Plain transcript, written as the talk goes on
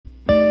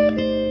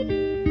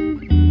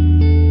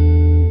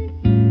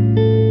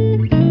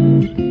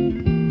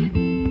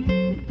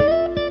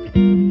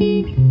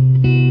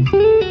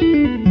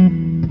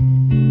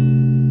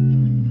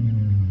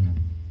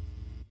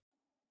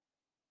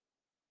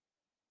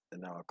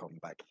and I'll come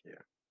back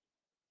here.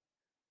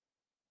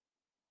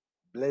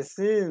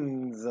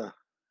 Blessings.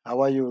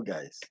 How are you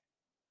guys?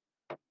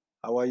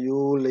 How are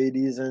you,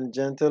 ladies and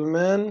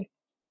gentlemen?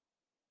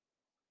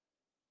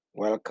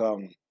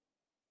 Welcome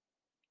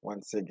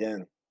once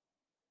again.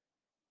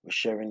 We're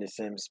sharing the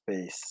same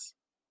space.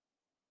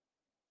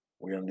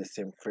 We're on the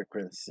same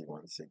frequency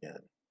once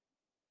again.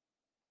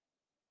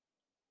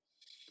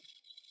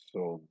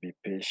 So be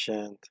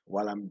patient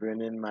while I'm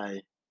burning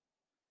my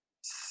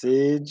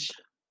sage.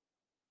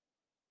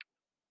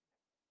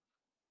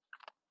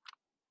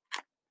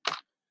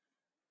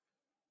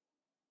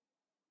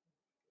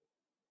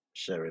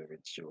 Sharing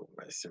with you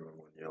my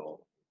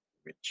ceremonial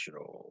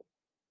ritual.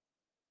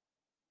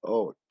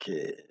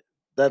 Okay,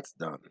 that's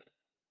done.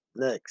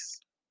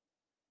 Next,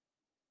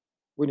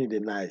 we need a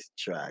nice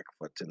track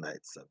for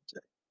tonight's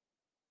subject.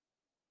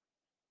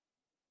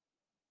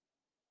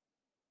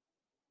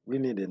 We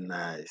need a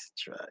nice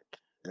track.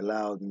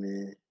 Allow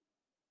me.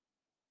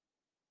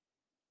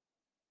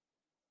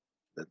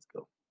 Let's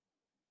go.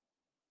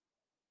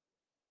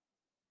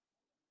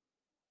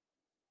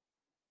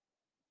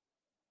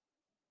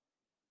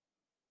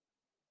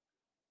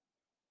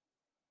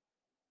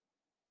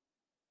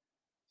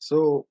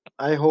 So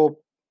I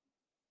hope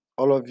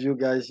all of you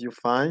guys you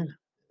fine.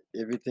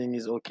 Everything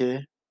is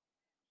okay.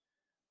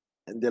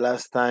 And the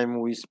last time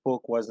we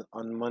spoke was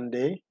on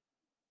Monday,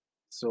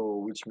 so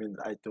which means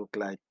I took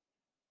like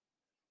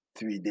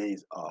 3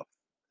 days off.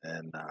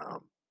 And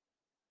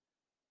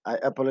I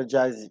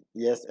apologize,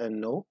 yes and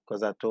no,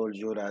 because I told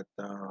you that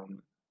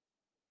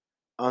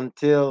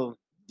until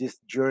this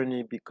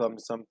journey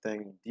becomes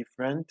something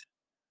different,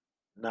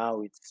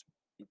 now it's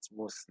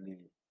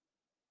mostly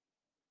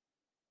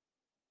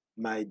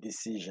my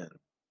decision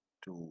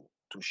to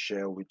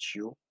share with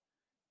you.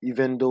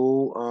 Even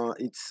though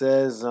it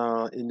says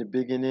in the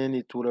beginning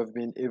it would have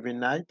been every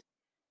night,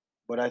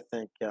 but I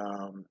think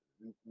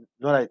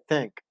not I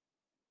think,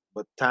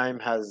 but time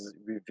has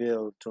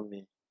revealed to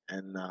me,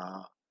 and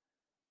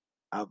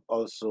I've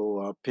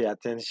also pay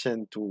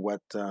attention to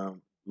what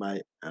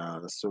my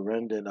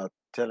surrounding are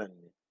telling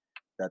me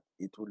that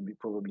it would be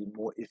probably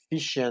more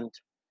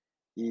efficient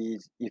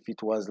is if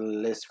it was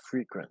less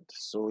frequent.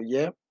 So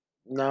yeah,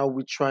 now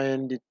we're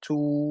trying the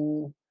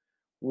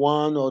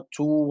one or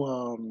two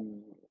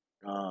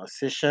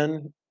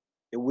session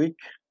a week,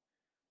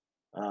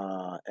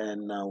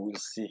 and we'll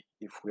see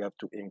if we have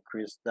to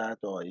increase that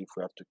or if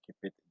we have to keep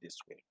it this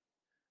way.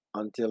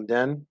 Until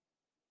then,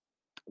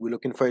 we're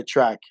looking for a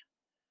track.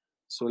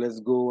 So let's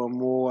go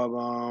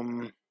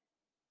more.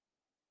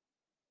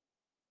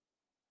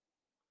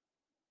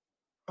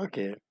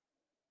 Okay,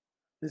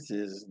 this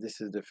is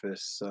the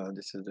first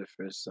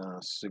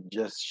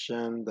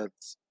suggestion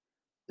that's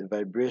the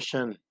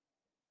vibration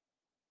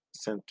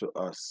sent to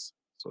us.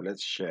 So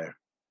let's share.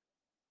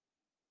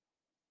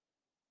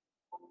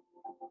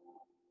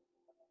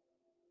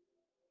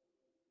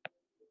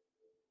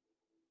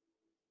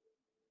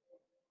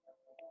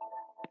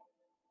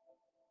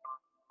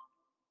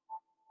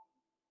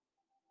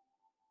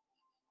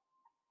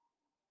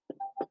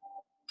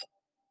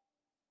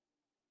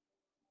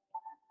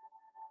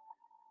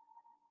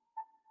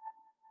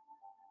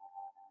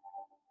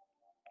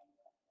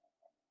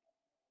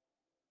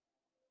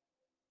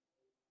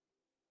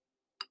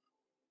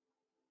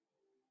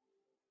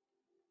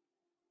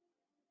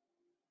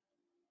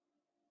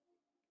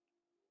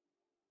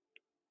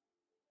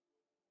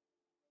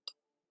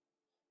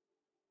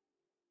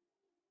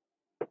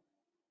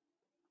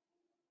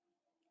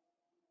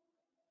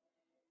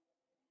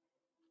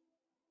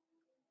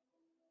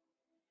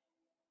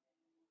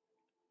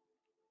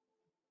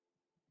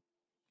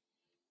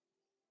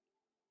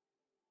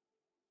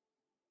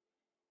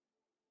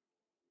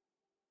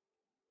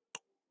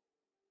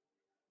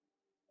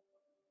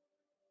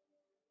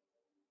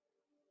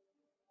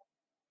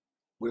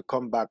 We'll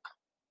come back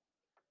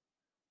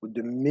with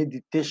the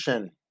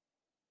meditation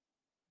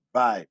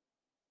vibe.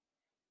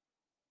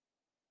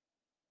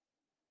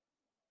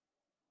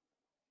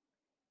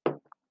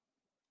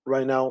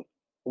 Right now,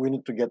 we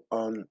need to get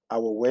on our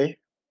way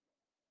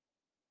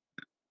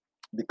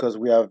because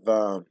we have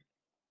a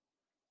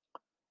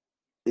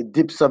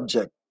deep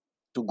subject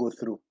to go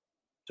through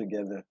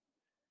together.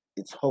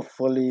 It's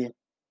hopefully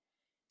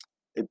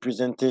a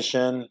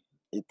presentation,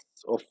 it's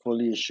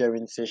hopefully a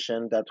sharing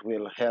session that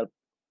will help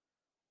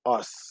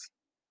us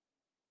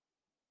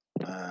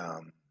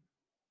um,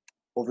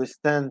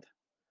 understand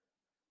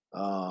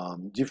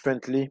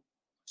differently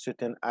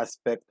certain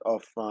aspect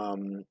of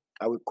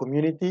our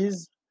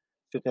communities,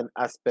 certain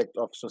aspect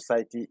of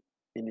society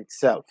in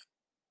itself.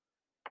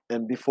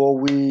 And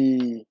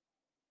we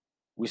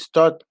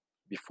start,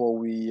 before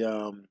we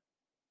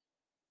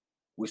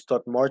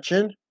start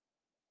marching,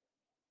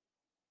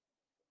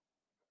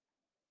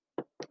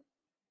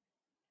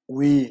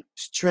 we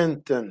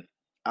strengthen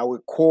our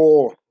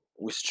core,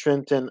 we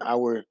strengthen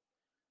our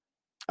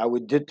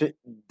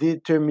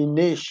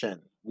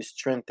determination, we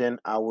strengthen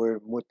our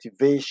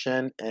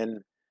motivation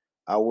and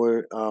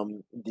our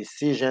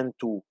decision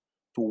to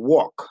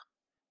walk,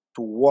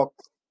 to walk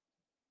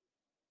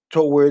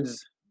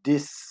towards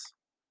this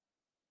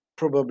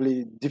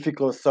probably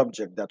difficult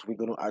subject that we're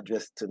going to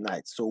address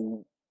tonight.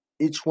 So,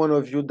 each one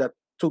of you that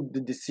took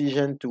the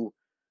decision to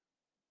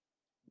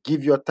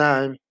give your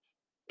time,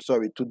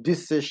 sorry, to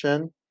this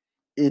session,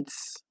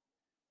 it's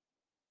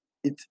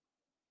it's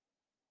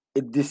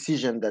a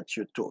decision that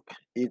you took.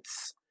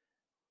 It's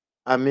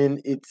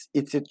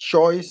a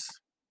choice,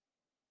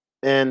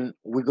 and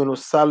we're going to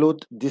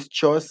salute this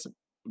choice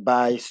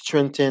by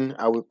strengthening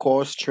our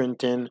core,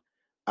 strengthen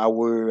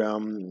our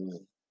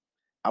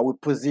our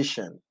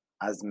position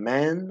as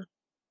men,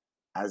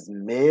 as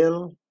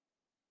male.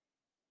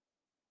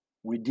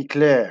 We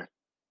declare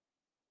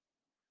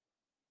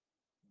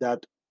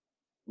that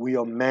we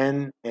are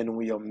men and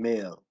we are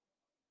male,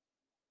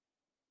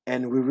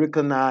 and we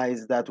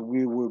recognize that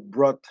we were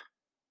brought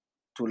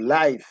to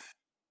life,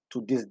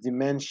 to this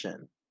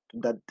dimension, to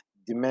that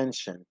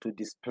dimension, to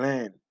this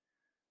plan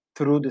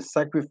through the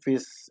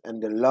sacrifice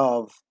and the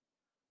love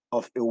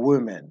of a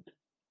woman.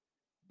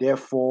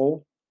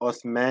 Therefore,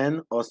 us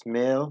men, us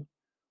male,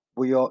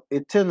 we are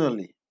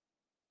eternally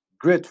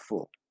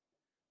grateful,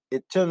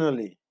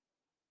 eternally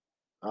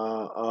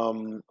uh,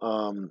 um,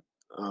 um,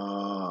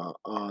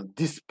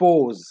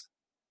 disposed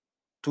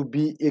to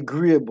be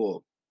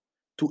agreeable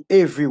to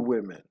every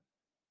woman.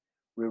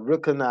 We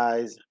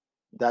recognize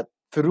that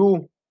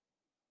through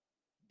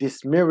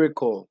this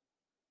miracle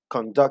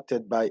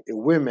conducted by a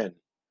woman,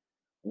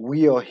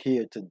 we are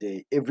here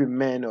today. Every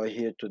man are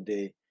here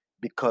today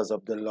because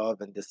of the love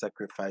and the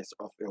sacrifice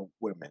of a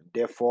woman.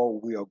 Therefore,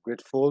 we are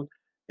grateful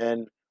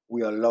and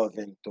we are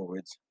loving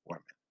towards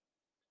women.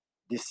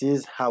 This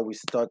is how we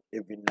start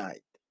every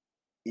night.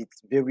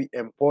 It's very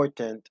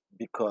important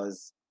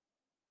because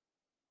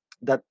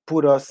that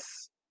put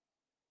us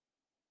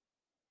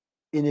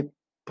in a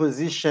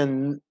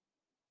position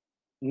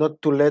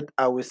not to let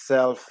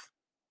ourselves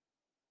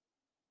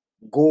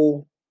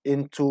go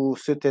into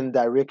certain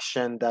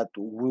direction that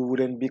we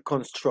wouldn't be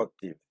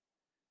constructive,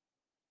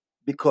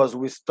 because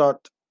we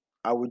start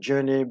our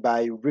journey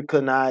by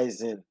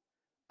recognizing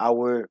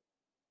our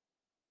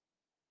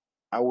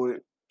our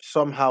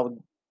somehow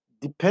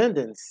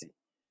dependency.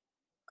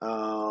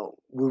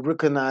 We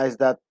recognize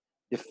that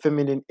the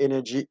feminine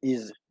energy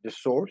is the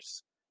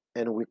source,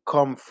 and we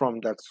come from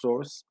that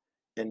source,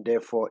 and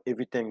therefore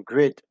everything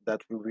great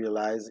that we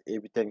realize,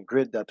 everything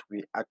great that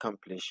we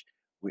accomplish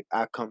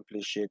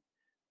it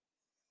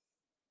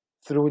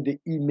through the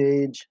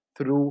image,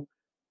 through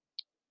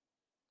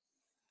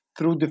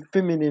the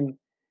feminine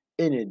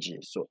energy.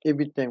 So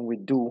everything we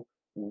do,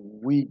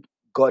 we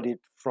got it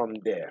from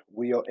there.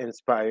 We are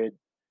inspired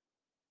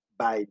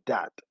by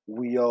that.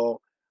 We are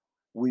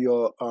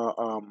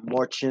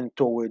marching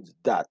towards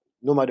that,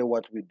 no matter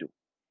what we do.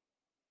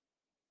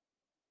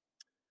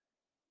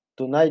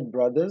 Tonight,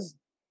 brothers,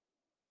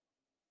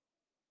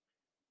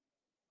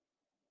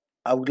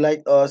 I would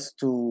like us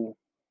to.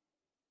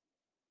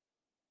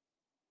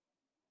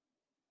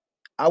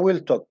 I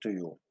will talk to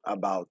you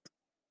about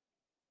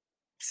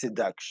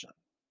seduction.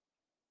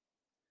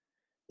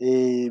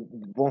 Et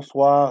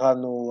bonsoir à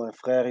nos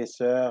frères et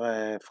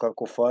sœurs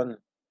francophones.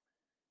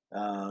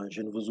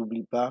 Je ne vous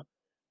oublie pas.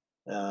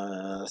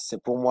 C'est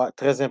pour moi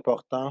très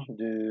important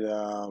de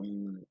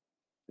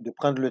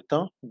prendre le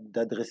temps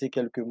d'adresser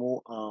quelques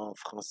mots en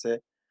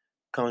français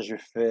quand je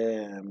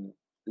fais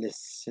les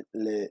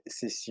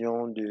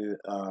sessions de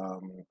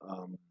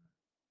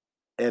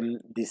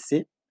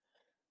MDC.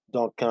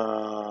 Donc,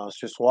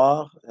 ce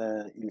soir,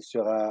 il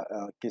sera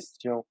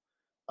question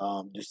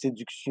de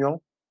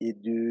séduction et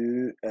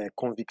de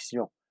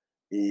conviction.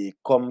 Et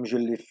comme je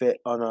l'ai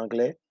fait en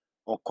anglais,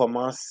 on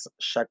commence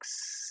chaque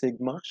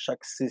segment,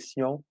 chaque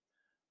session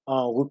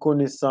en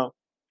reconnaissant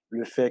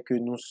le fait que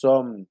nous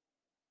sommes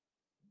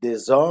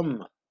des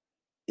hommes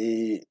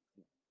et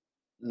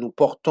nous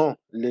portons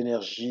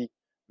l'énergie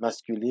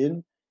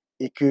masculine,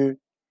 et que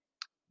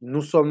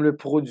nous sommes le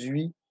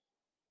produit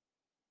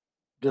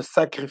de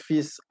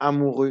sacrifice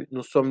amoureux,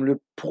 nous sommes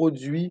le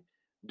produit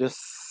de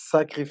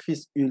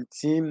sacrifice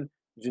ultime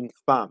d'une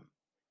femme.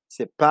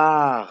 C'est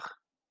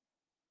par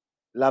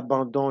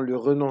l'abandon, le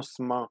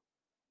renoncement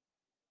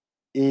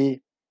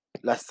et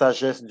la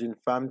sagesse d'une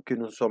femme que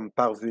nous sommes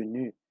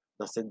parvenus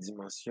dans cette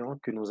dimension,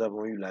 que nous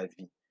avons eu la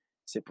vie.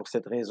 C'est pour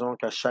cette raison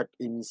qu'à chaque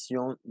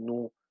émission,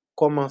 nous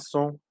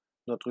commençons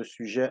notre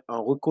sujet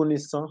en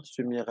reconnaissant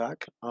ce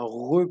miracle, en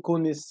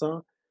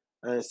reconnaissant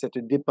cette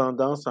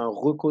dépendance, en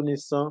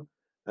reconnaissant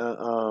euh,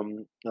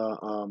 euh, euh,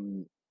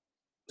 euh,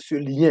 ce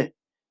lien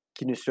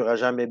qui ne sera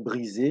jamais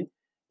brisé,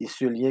 et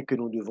ce lien que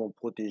nous devons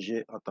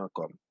protéger en tant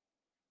qu'hommes.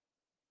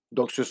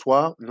 Donc ce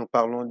soir, nous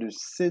parlons de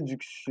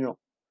séduction.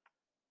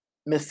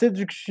 Mais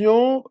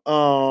séduction,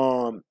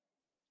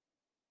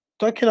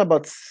 talking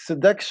about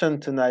seduction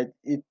tonight,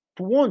 it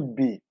won't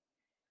be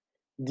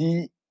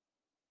the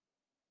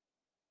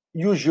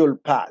usual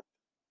path,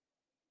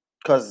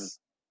 because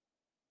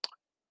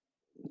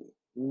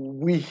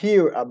we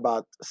hear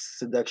about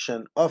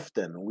seduction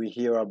often. We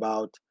hear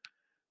about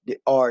the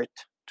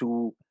art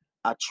to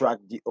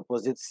attract the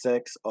opposite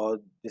sex or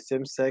the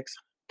same sex,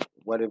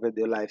 whatever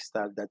the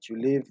lifestyle that you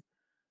live.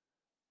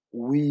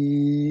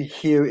 we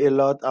hear a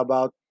lot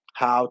about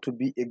how to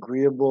be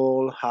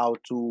agreeable, how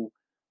to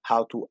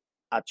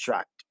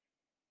attract.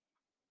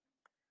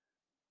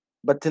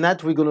 But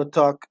tonight we're gonna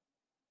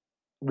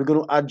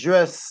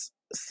address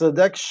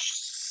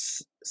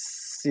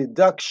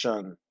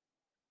seduction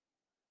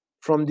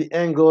from the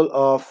angle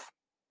of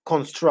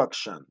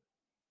construction.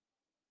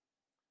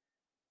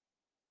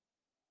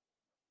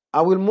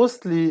 I will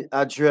mostly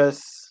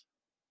address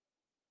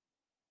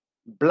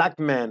black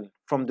men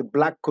from the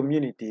black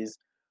communities,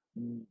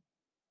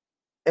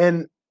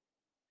 and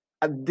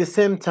at the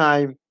same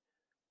time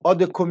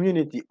other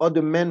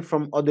men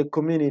from other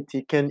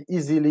community can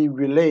easily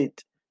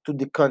relate to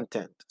the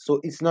content. So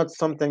it's not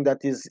something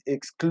that is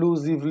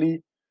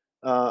exclusively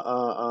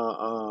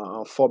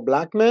for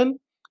black men,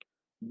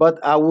 but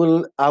I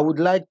would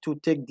like to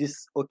take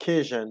this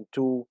occasion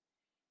to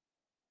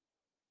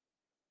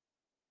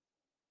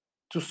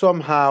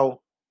somehow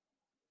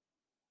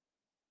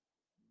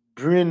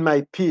bring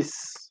my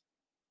piece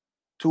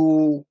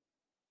to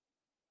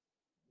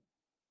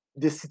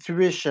the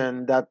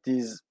situation that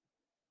is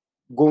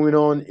going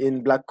on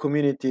in black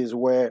communities,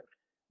 where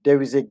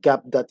there is a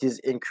gap that is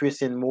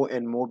increasing more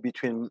and more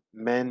between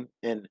men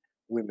and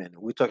women.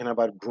 We're talking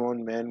about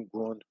grown men,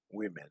 grown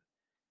women.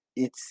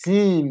 It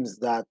seems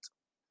that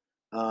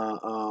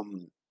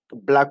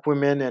black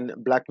women and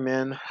black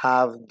men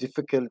have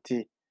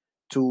difficulty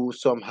to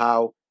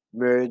somehow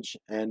merge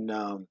and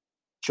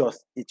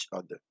trust each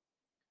other.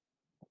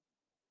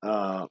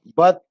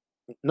 But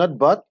not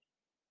but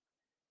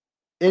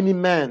any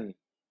man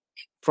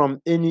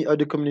from any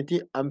other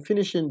community. I'm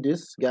finishing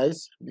this,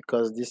 guys,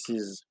 because this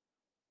is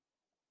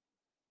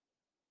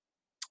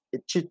a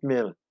cheat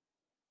meal.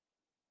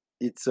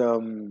 It's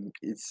an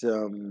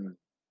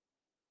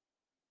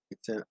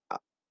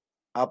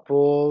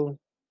apple.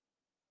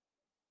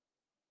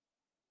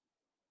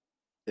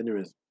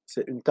 Anyways,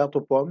 c'est une tarte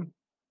aux pommes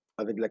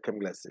avec de la crème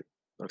glacée.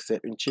 Donc c'est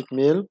une cheat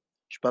meal.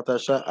 Je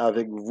partage ça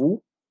avec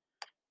vous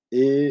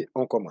et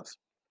on commence.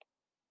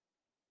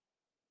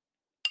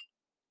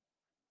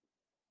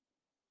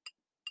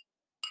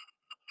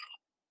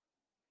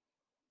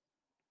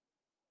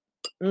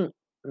 Mm,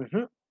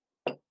 mhm.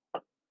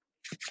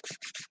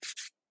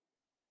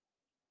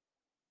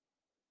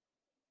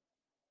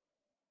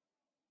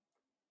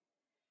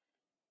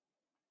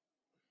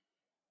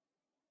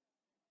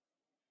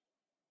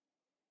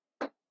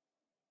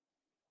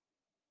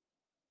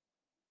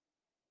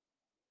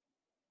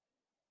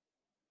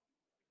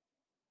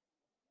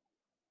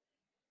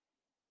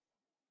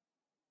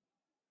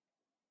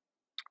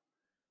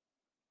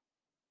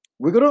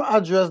 We're going to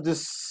address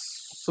this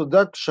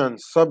seduction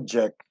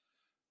subject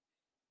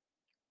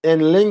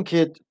and link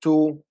it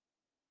to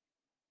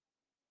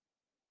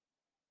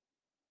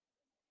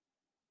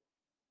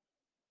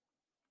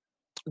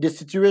the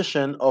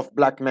situation of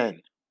black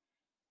men.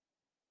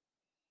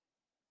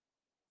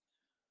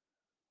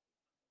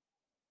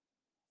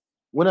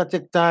 When I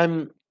take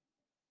time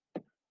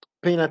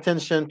paying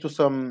attention to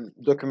some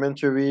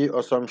documentary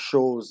or some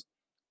shows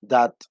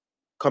that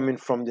coming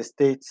from the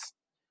states,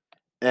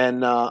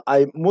 and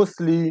I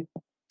mostly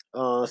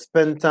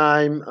spend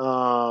time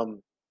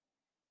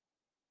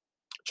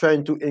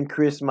trying to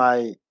increase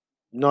my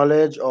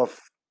knowledge of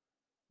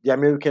the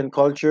American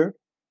culture,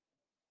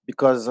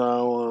 because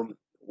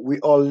we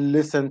all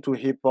listen to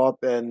hip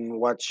hop and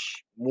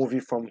watch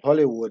movie from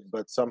Hollywood,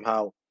 but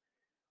somehow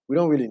we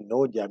don't really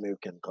know the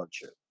American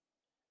culture.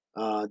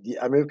 The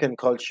American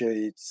culture,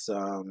 it's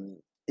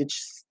each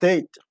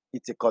state,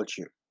 it's a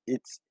culture.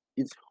 It's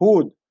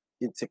hood,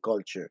 it's a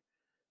culture.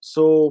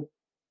 So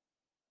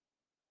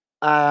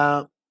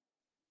uh,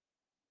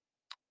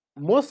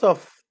 most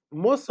of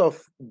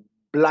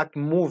black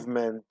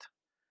movement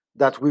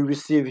that we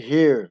receive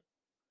here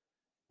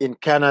in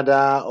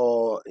Canada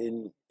or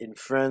in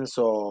France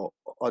or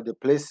other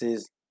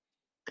places,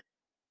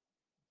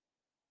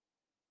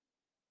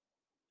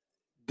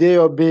 they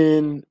are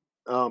being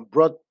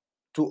brought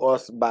to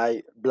us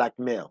by black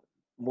male,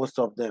 most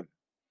of them,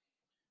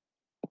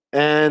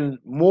 and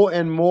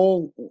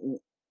more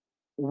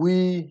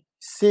we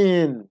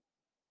seeing,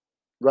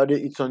 whether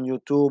it's on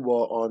YouTube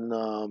or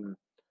on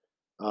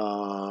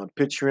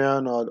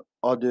Patreon or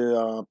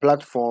other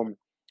platform,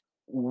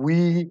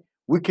 we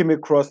came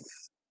across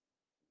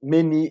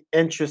many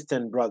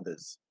interesting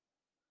brothers.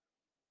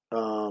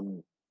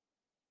 Um,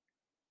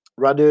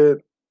 Rather,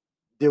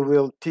 they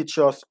will teach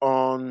us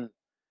on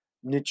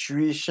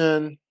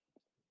nutrition,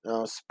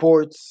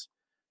 sports.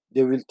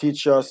 They will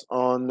teach us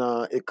on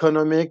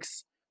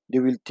economics. They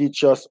will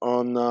teach us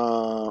on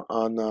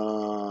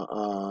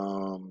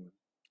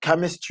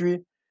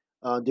chemistry.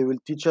 They will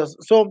teach us.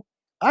 So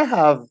I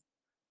have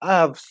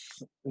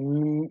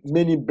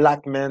many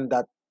black men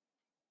that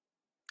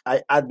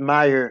I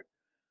admire,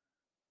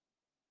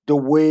 the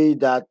way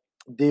that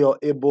they are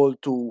able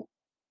to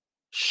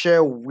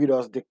share with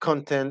us the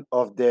content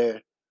of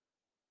their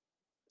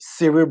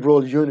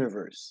cerebral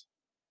universe.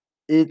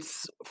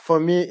 It's for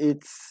me,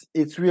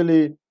 it's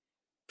really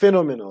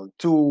phenomenal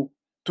to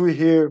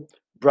hear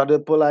Brother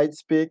Polite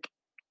speak,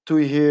 to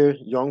hear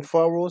Young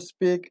Pharaoh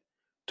speak,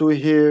 to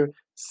hear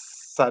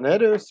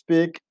Senator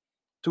speak,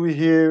 to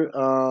hear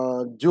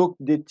Duke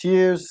de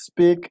Tears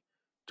speak,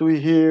 to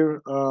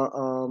hear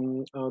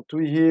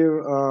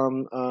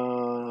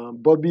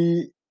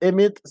Bobby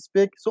Emmett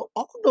speak. So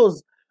all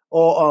those,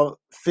 or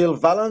Phil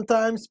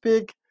Valentine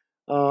speak,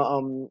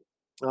 all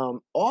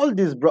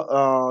these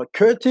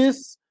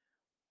Curtis,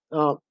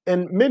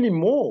 and many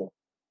more.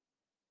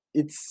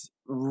 It's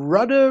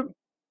rather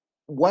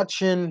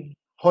watching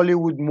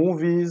Hollywood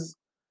movies.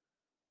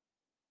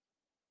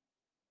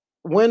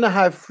 When I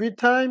have free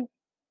time,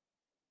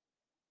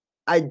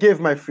 I give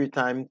my free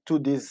time to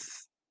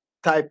this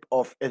type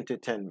of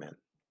entertainment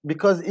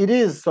because it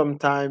is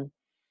sometimes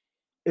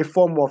a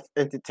form of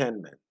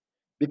entertainment.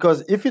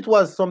 Because if it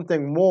was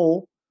something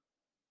more,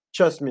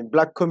 trust me,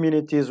 black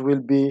communities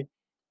will be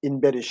in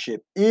better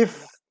shape.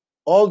 If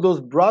all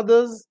those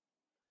brothers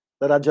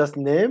that I just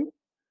named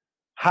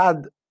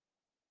had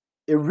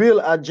a real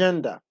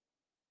agenda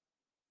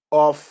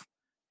of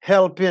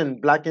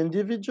helping black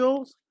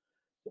individuals,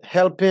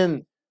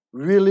 helping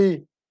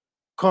really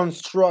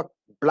construct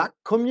black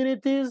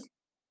communities,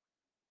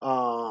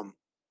 um,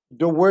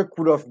 the work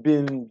would have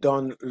been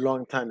done a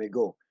long time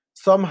ago.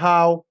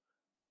 Somehow,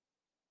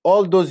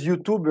 all those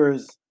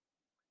YouTubers,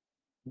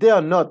 they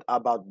are not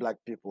about black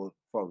people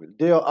for real.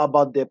 They are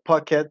about their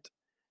pocket,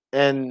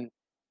 and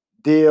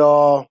they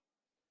are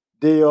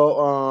they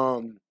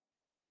are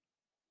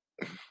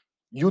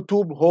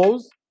YouTube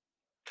hoes.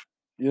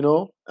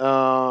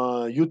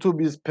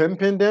 YouTube is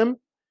pimping them.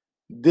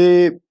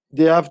 They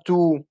have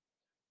to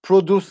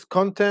produce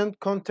content,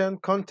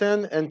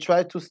 and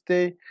try to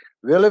stay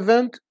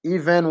relevant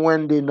even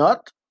when they're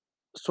not.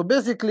 So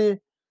basically,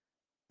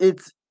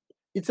 it's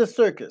it's a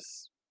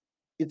circus.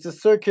 It's a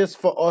circus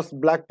for us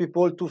black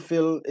people to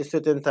feel a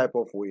certain type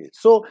of way.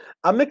 So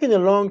I'm making a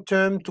long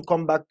term to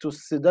come back to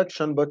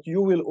seduction, but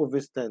you will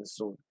understand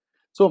soon.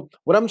 So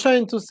what I'm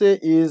trying to say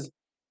is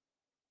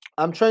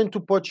I'm trying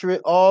to portray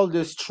all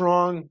the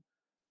strong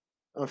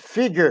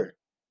figure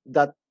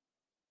that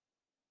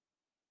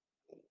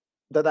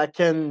that I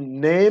can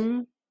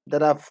name,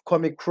 that I've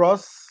come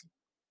across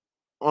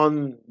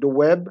on the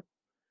web,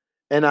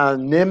 and I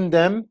named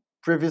them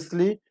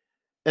previously.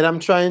 And I'm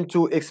trying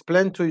to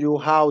explain to you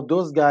how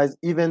those guys,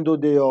 even though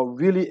they are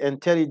really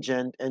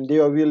intelligent and they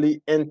are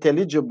really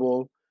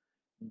intelligible,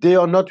 they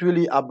are not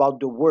really about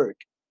the work.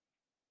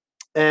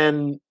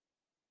 And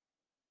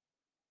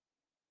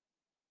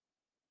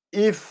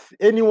if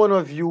any one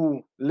of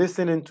you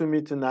listening to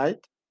me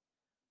tonight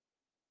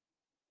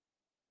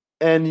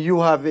and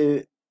you have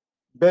a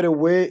better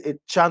way, a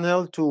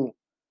channel to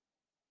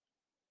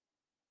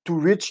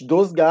reach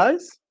those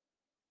guys,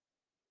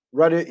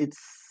 whether it's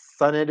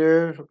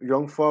Senator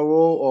Young Faro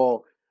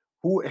or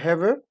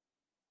whoever,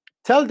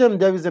 tell them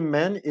there is a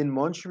man in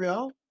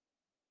Montreal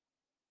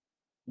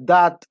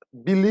that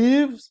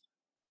believes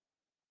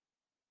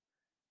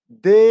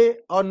they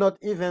are not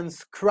even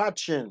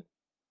scratching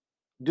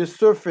the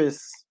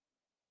surface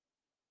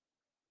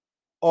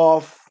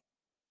of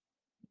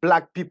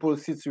black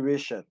people's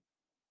situation.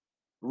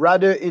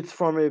 Rather, it's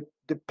from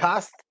the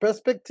past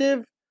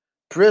perspective,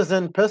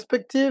 present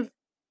perspective,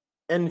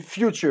 and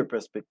future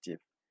perspective.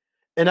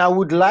 And I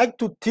would like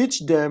to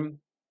teach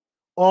them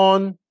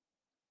on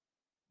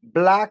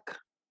black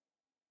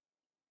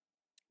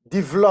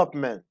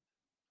development.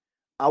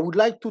 I would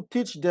like to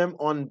teach them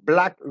on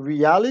black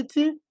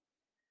reality.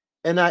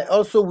 And I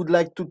also would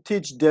like to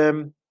teach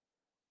them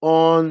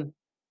on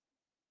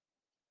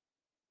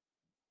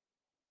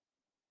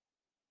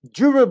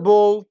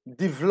durable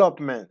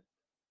development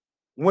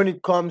when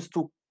it comes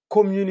to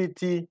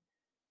community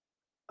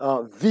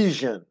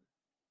vision.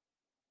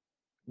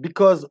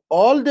 Because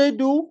all they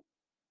do,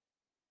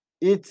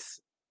 it's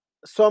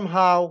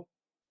somehow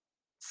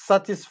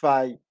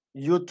satisfy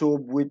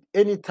YouTube with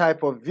any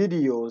type of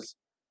videos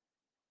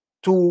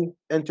to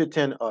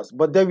entertain us,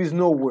 but there is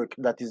no work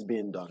that is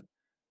being done.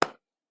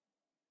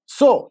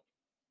 So,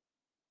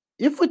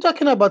 if we're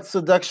talking about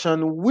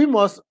seduction, we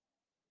must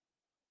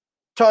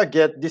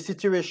target the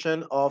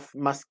situation of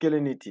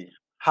masculinity,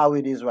 how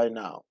it is right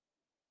now.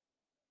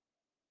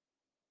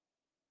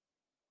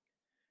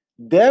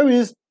 There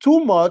is too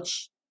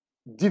much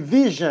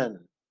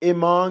division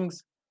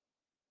amongst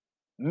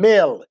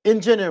male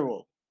in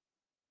general.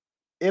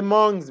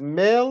 Amongst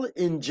male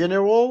in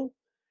general,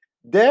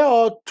 there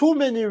are too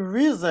many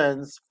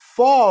reasons,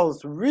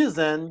 false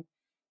reasons,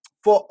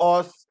 for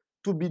us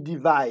to be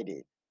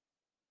divided.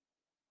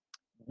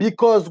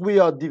 Because we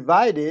are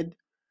divided,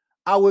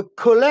 our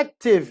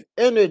collective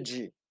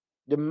energy,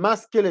 the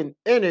masculine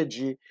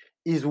energy,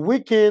 is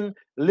weakened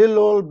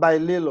little by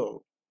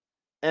little.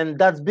 And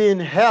that's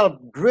being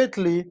helped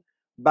greatly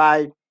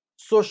by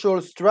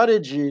social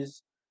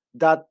strategies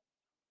that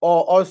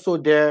are also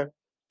there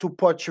to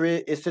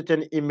portray a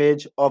certain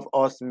image of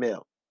us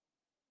male.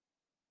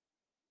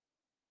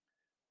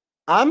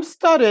 I'm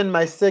starting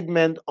my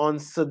segment on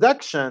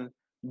seduction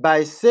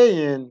by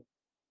saying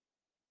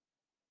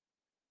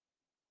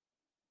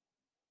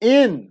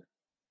in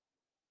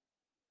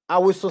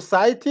our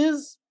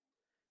societies,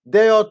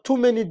 there are too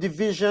many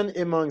division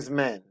amongst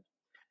men.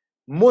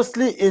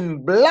 Mostly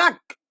in black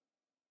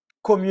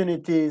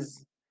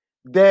communities,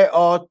 there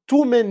are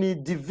too many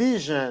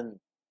division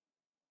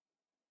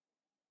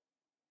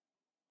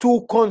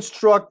to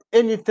construct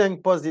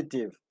anything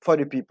positive for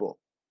the people.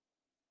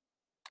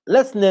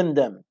 Let's name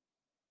them: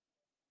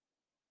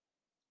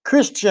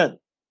 Christian,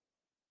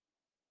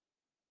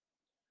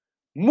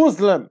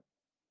 Muslim,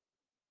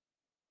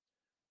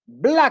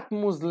 black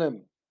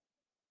Muslim,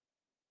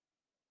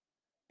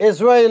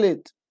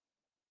 Israelite,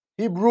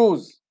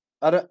 Hebrews.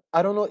 I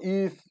don't know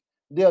if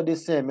they are the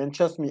same, and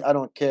trust me, I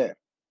don't care.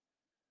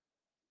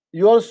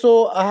 You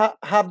also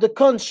have the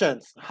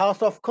conscience,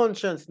 house of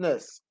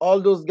consciousness, all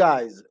those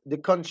guys, the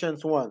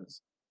conscience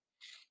ones.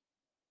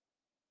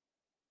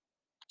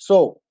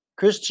 So,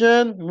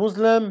 Christian,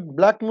 Muslim,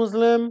 black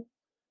Muslim,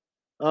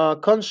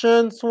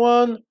 conscience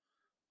one,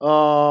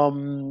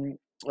 um,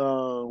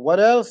 what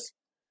else?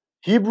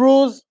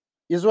 Hebrews,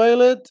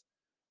 Israelite.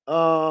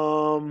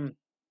 Um,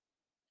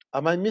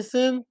 am I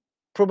missing?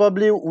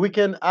 Probably we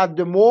can add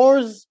the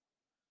Moors.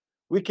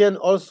 We can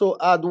also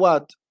add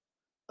what?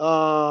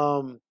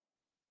 Um,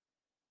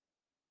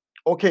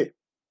 okay,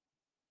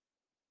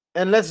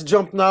 and let's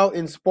jump now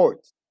in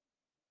sports.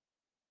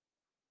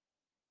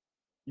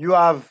 You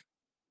have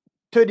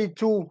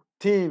 32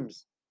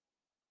 teams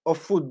of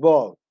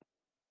football.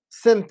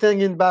 Same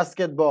thing in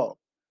basketball.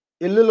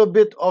 A little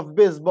bit of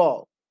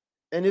baseball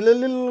and a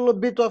little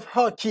bit of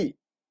hockey.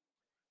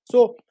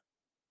 So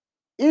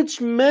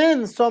each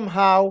man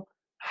somehow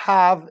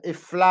have a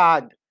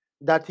flag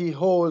that he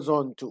holds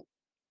on to.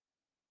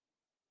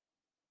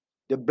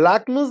 The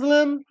black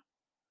Muslim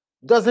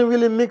doesn't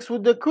really mix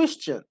with the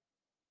Christian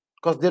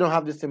because they don't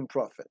have the same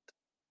prophet.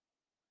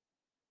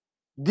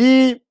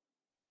 The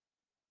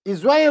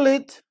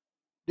Israelite,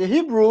 the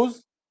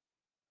Hebrews,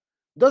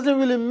 doesn't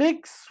really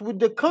mix with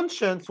the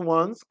conscience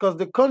ones because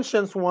the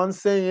conscience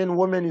ones saying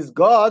woman is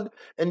God,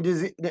 and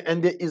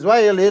the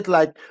Israelite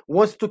like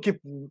wants to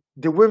keep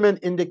the women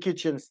in the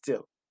kitchen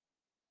still.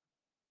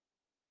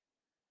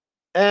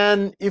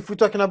 And if we're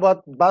talking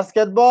about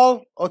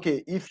basketball,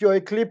 okay, if you're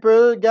a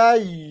Clipper guy,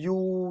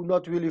 you're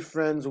not really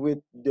friends with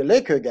the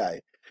Laker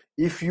guy.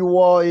 If you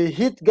are a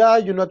Heat guy,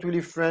 you're not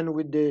really friend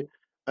with the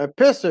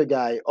Pacer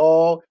guy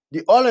or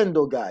the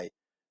Orlando guy.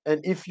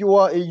 And if you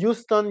are a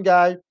Houston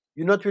guy,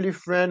 you're not really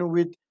friend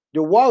with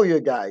the Warrior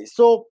guy.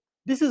 So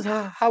this is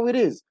how it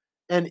is.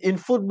 And in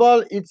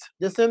football, it's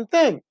the same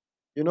thing.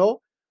 You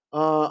know,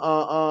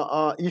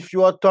 if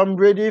you are Tom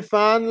Brady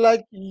fan,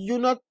 like you're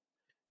not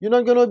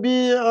gonna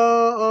be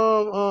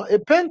a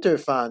Panther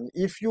fan.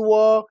 If you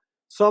are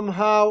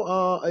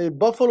somehow a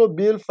Buffalo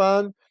Bill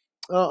fan,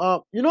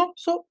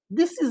 So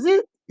this is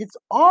it. It's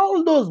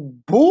all those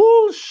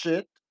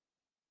bullshit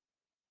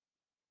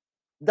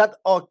that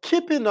are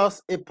keeping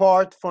us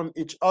apart from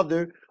each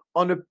other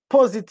on a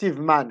positive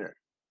manner.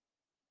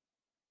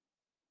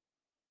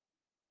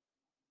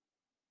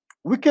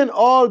 We can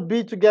all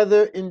be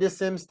together in the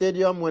same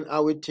stadium when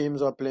our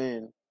teams are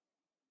playing.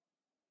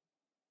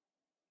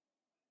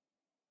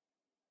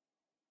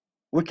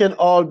 We can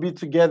all be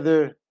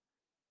together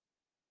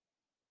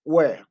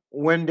where?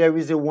 When there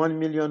is a 1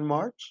 million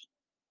march?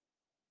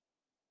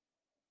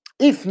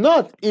 If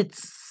not,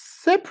 it's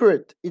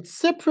separate. It's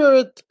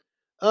separate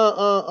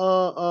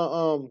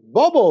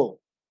bubble.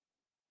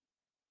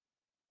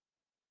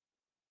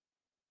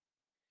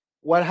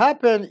 What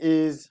happened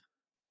is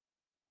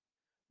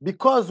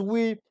because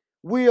we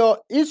are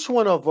each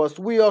one of us,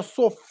 we are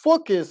so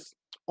focused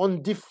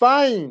on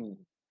defining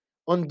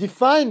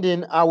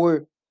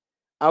our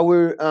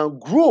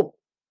group.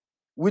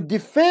 We're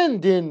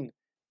defending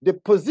the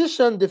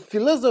position, the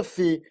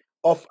philosophy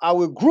of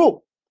our group.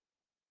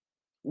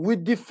 We're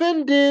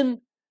defending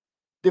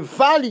the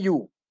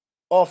value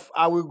of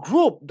our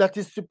group that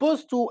is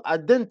supposed to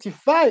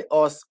identify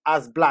us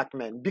as black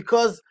men.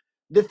 Because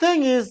the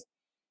thing is,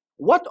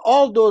 what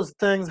all those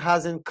things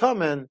has in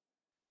common,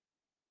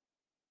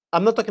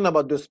 I'm not talking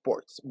about the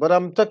sports, but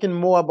I'm talking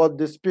more about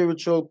the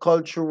spiritual,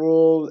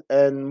 cultural,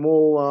 and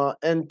more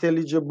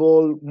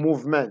intelligible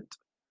movement.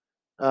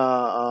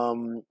 Uh,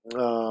 um,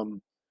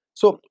 um,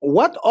 so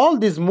what all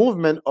these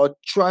movements are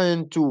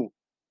trying to,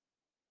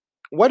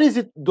 what is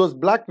it those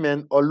black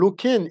men are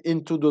looking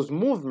into those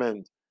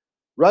movements?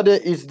 Rather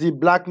it's the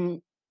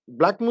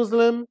black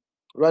Muslim,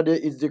 rather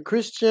it's the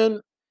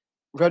Christian,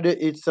 rather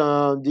it's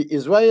the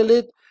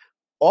Israelite.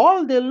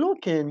 All they're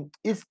looking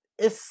is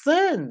a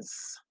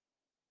sense.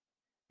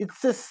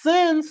 It's a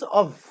sense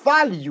of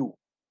value.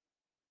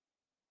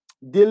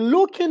 They're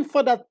looking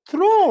for that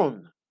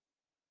throne.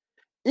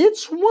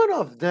 Each one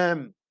of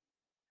them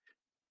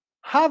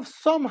have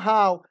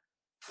somehow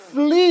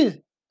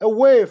fled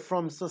away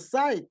from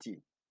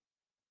society,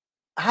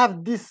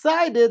 have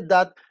decided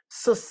that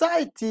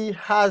society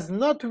has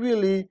not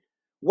really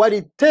what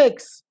it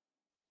takes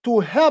to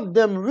help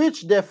them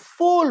reach their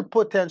full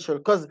potential,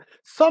 because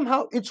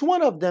somehow each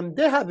one of them,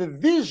 they have a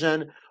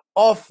vision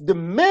of the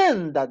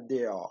men that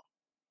they are.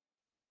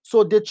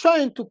 So they're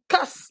trying to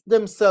cast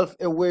themselves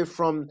away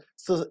from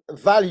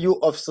value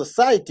of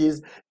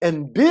societies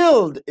and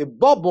build a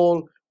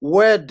bubble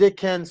where they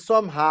can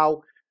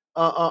somehow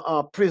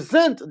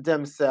present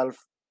themselves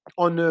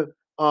on a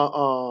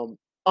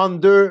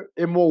under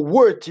a more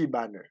worthy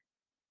banner.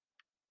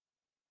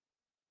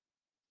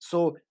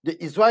 So the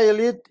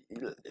Israelites,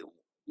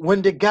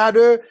 when they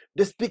gather,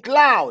 they speak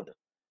loud.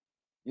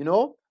 You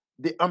know,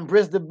 they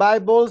embrace the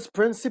Bible's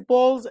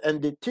principles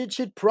and they teach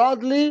it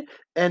proudly,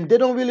 and they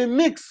don't really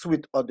mix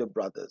with other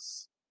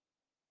brothers.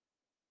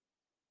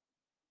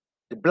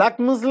 The black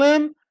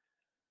Muslim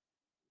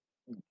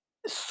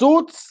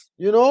suits,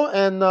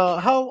 and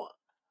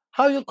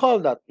how you call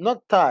that?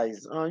 Not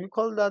ties. You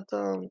call that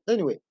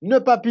anyway.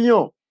 Nœud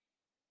papillon,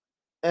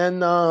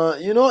 and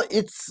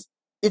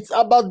it's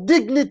about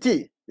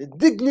dignity, the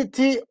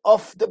dignity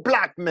of the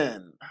black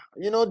man.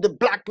 The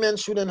black man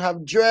shouldn't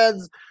have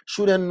dreads,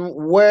 shouldn't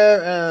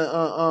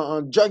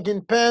wear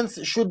jogging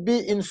pants, should be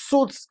in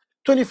suits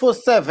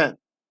 24/7.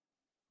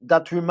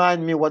 That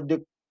remind me what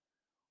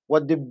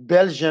the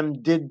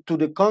Belgium did to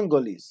the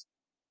Congolese.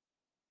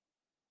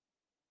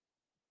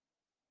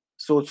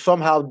 So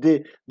somehow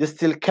they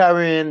still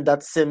carrying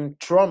that same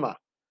trauma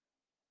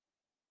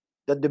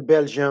that the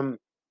Belgium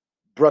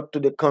brought to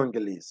the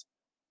Congolese.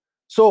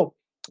 So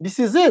this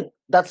is it.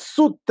 That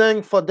suit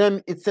thing for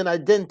them, it's an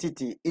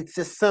identity. It's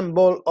a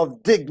symbol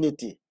of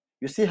dignity.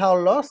 You see how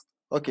lost?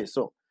 Okay.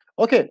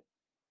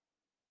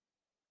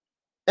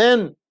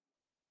 And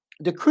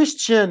the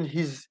Christian,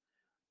 he's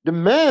the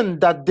man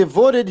that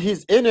devoted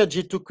his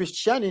energy to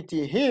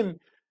Christianity,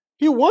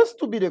 he wants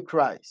to be the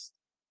Christ.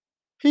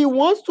 He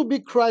wants to be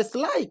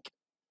Christ-like.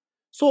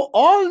 So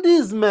all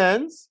these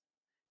men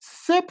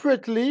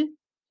separately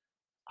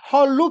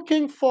are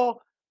looking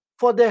for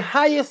the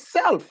highest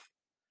self.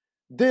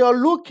 They are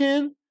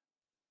looking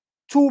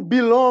to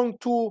belong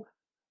to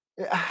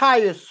a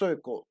higher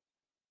circle,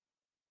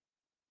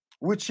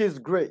 which is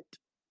great.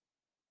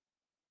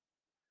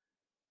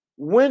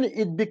 When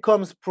it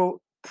becomes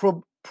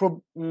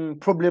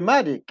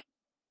problematic,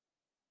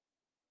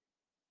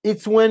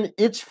 it's when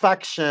each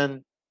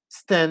faction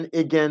stands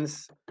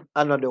against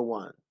another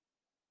one.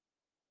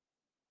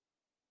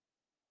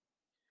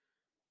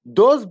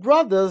 Those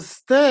brothers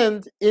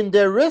stand in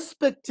their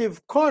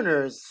respective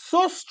corners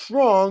so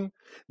strong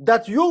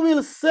that you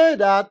will say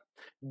that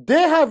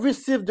they have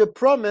received the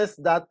promise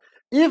that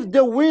if they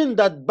win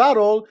that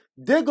battle,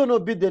 they're going to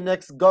be the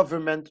next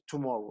government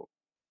tomorrow.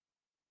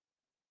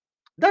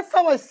 That's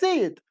how I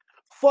see it.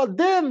 For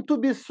them to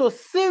be so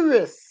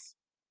serious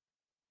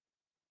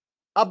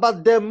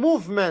about their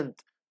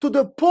movement to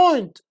the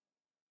point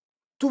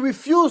to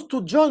refuse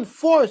to join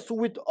force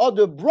with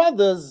other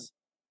brothers,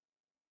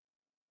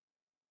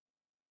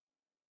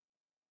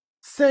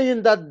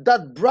 saying that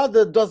that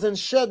brother doesn't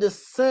share the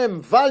same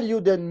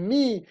value than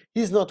me,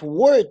 he's not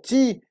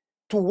worthy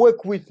to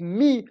work with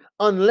me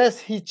unless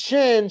he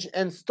change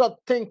and start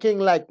thinking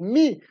like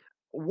me.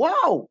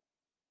 Wow.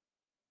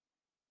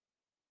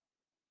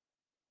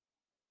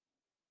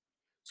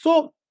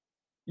 So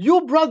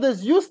you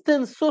brothers, you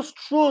stand so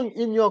strong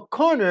in your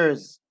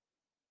corners,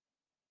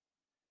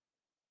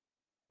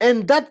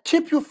 and that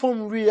keep you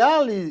from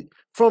realizing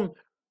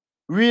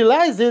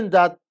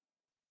that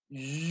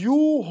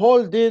you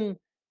holding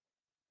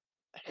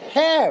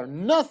hair,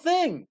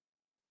 nothing.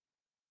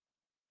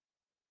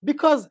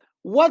 Because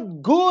what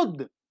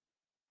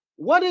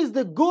is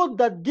the good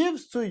that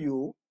gives to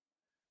you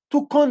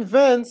to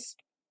convince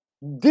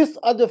this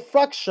other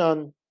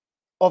faction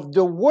of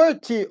the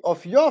worthy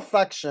of your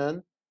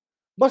faction,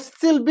 but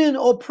still being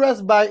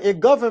oppressed by a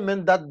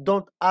government that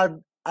don't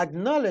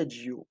acknowledge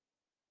you?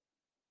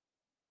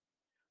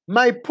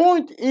 My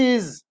point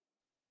is,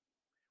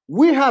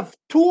 we have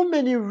too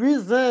many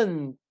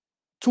reasons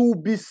to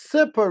be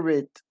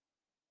separate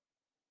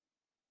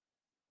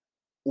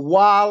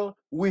while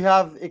we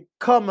have a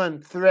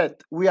common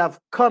threat, we have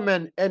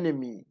common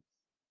enemy.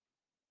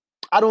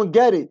 I don't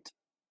get it.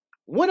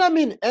 When I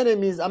mean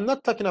enemies, I'm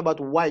not talking about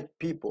white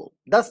people.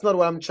 That's not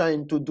what I'm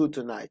trying to do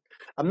tonight.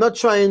 I'm not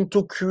trying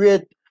to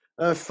create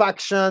a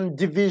faction,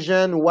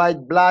 division,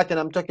 white, black, and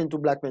I'm talking to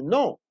black men.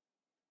 No.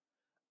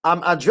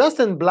 I'm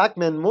addressing black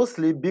men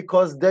mostly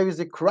because there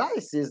is a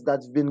crisis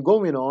that's been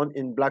going on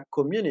in black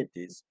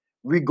communities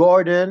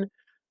regarding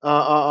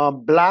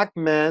black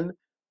men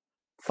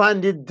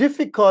find it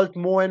difficult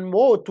more and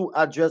more to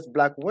address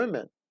black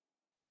women.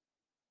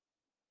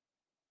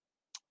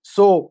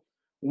 So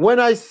when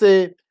I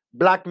say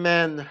black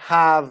men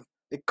have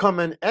a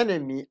common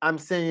enemy, I'm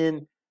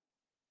saying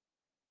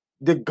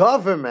the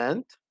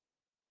government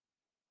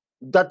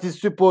that is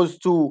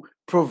supposed to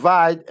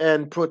provide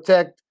and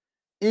protect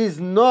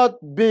is not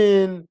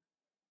being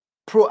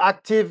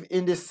proactive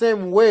in the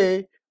same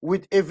way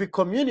with every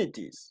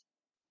communities.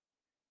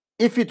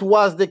 If it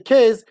was the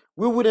case,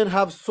 we wouldn't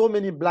have so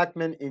many black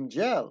men in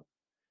jail.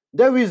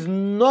 There is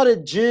not a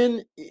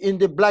gene in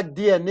the black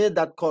DNA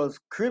that calls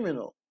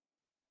criminal.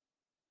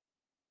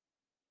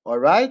 All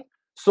right?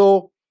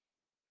 So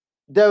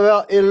there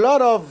are a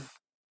lot of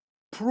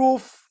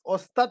proof or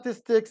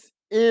statistics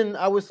in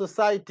our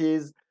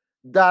societies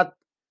that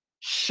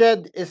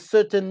shed a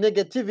certain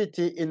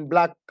negativity in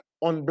black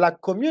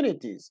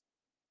communities.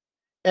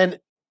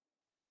 And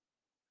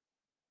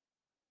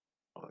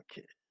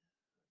okay,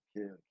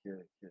 okay, okay,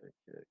 okay,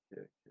 okay,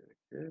 okay,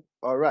 okay.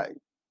 All right.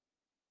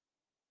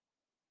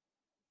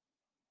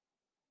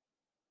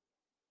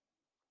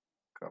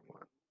 Come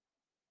on,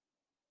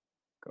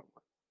 come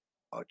on.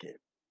 Okay.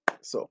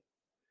 So,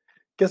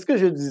 qu'est-ce que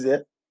je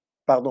disais?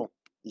 Pardon,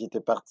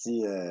 j'étais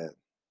parti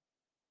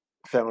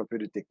faire un peu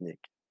de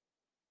technique.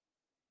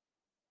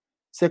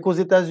 C'est qu'aux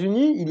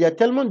États-Unis, il y a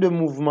tellement de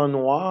mouvements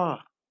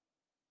noirs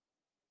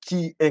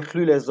qui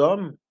incluent les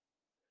hommes.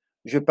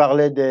 Je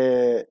parlais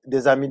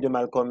des amis de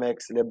Malcolm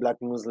X, les Black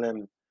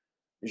Muslims.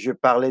 Je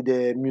parlais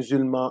des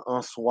musulmans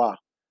en soi.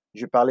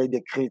 Je parlais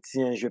des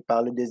chrétiens. Je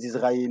parlais des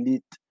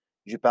Israélites.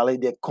 Je parlais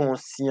des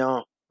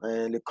conscients,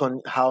 hein, le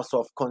House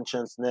of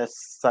Consciousness,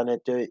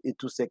 Sanité et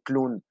tous ces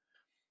clowns.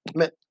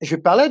 Mais je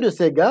parlais de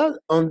ces gars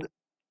en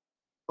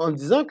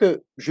disant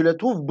que je les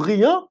trouve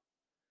brillants,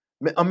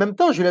 mais en même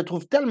temps, je les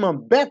trouve tellement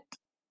bêtes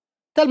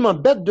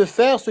de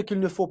faire ce qu'il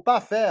ne faut pas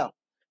faire,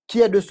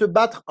 qui est de se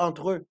battre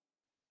entre eux.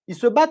 Ils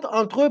se battent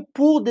entre eux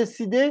pour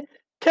décider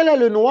quel est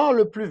le noir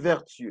le plus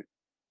vertueux,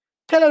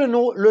 quel est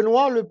le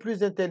noir le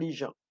plus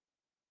intelligent.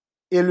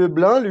 Et le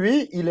blanc,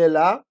 lui, il est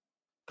là.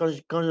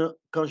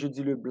 Quand je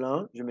dis le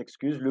blanc, je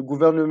m'excuse, le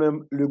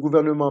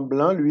gouvernement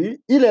blanc,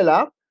 lui, il est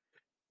là.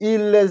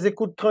 Il les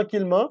écoute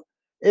tranquillement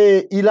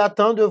et il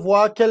attend de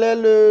voir quel est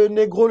le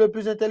négro le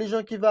plus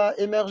intelligent qui va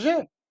émerger.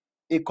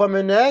 Et comme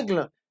un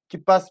aigle qui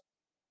passe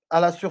à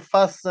la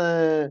surface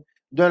d'un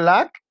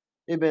lac,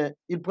 eh bien,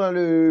 il prend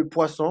le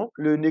poisson,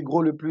 le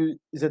négro le plus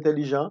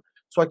intelligent,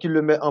 soit qu'il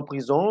le met en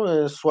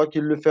prison, soit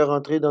qu'il le fait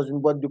rentrer dans une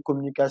boîte de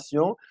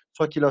communication,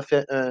 soit qu'il en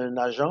fait un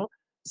agent.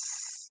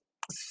 C'est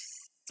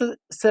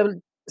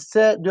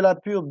c'est de la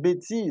pure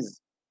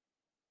bêtise.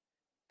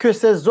 Que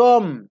ces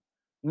hommes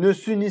ne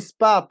s'unissent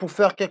pas pour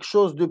faire quelque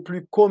chose de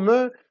plus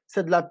commun,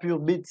 c'est de la pure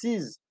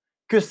bêtise.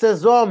 Que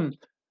ces hommes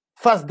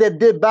fassent des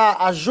débats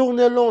à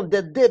journée longue,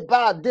 des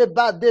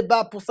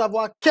débats pour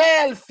savoir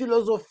quelle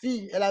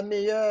philosophie est la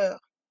meilleure.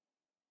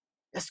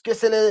 Est-ce que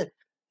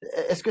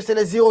c'est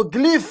les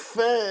hiéroglyphes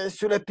hein,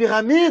 sur les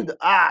pyramides?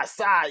 Ah,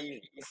 ça,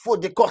 il faut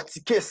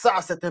décortiquer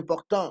ça, c'est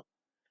important.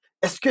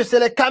 Est-ce que c'est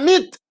les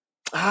kamites?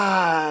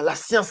 Ah, la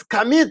science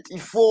kamite,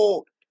 il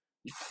faut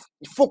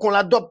qu'on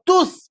l'adopte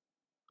tous.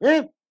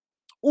 Hein?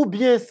 Ou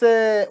bien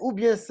c'est, ou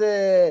bien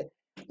c'est,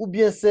 ou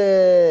bien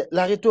c'est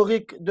la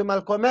rhétorique de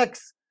Malcolm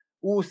X,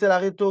 ou c'est la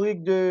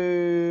rhétorique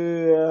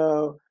de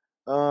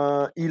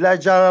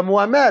Elijah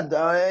Mohamed,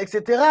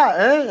 etc.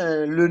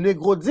 Hein? Le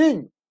négro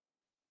digne.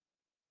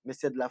 Mais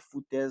c'est de la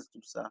foutaise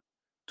tout ça.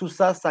 Tout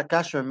ça, ça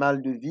cache un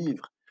mal de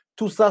vivre.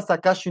 Tout ça, ça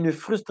cache une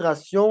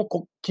frustration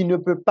qui ne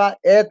peut pas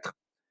être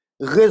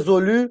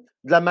résolue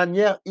de la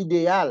manière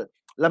idéale.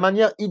 La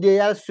manière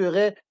idéale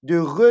serait de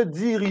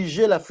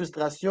rediriger la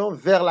frustration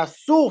vers la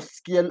source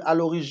qui est à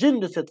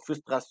l'origine de cette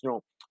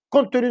frustration.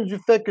 Compte tenu du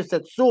fait que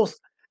cette source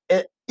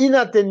est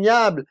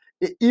inatteignable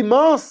et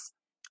immense,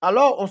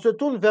 alors on se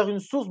tourne vers une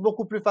source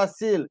beaucoup plus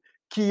facile,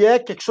 qui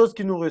est quelque chose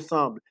qui nous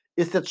ressemble.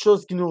 Et cette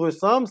chose qui nous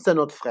ressemble, c'est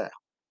notre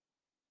frère.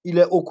 Il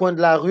est au coin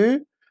de la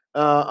rue,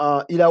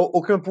 il n'a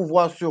aucun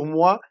pouvoir sur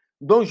moi,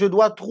 donc je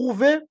dois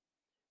trouver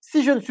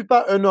si je ne suis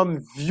pas un homme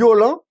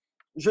violent,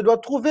 je dois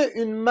trouver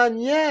une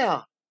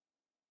manière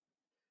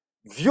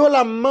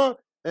violemment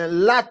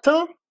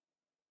latent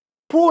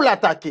pour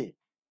l'attaquer.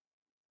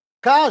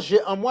 Car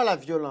j'ai en moi la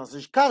violence,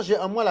 car j'ai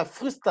en moi la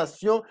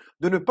frustration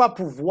de ne pas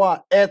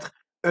pouvoir être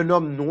un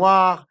homme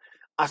noir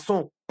à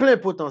son plein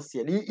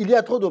potentiel. Il y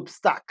a trop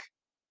d'obstacles.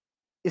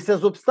 Et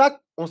ces obstacles,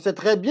 on sait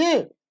très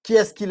bien qui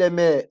est-ce qui les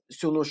met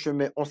sur nos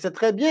chemins. On sait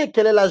très bien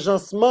quel est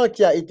l'agencement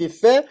qui a été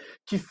fait,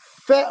 qui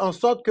fait en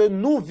sorte que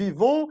nous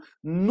vivons,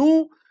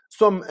 nous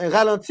sommes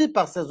ralentis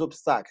par ces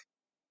obstacles.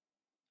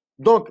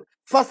 Donc,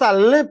 face à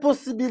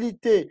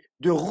l'impossibilité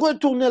de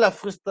retourner la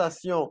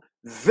frustration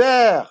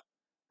vers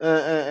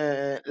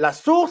la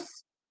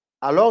source,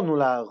 alors nous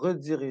la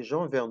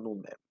redirigeons vers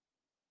nous-mêmes.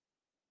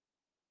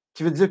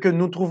 Qui veut dire que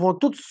nous trouvons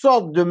toutes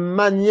sortes de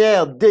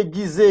manières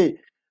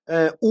déguisées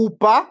ou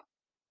pas.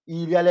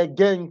 Il y a les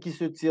gangs qui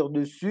se tirent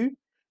dessus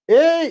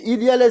et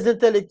il y a les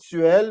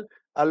intellectuels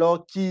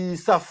alors qui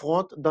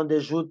s'affrontent dans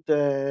des joutes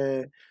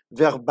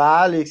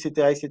verbales,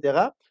 etc.,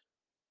 etc.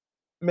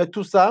 Mais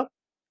tout ça,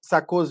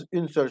 ça cause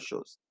une seule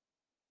chose.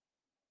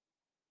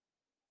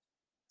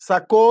 Ça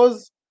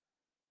cause,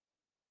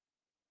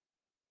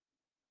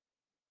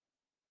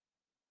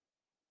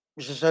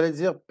 j'allais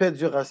dire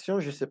perduration,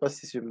 je ne sais pas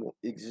si ce mot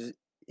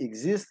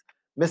existe,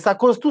 mais ça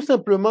cause tout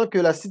simplement que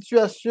la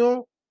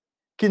situation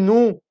qui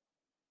nous,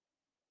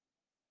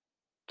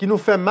 qui nous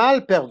fait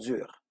mal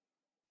perdure.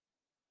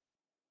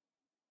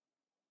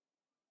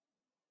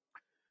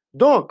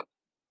 Donc,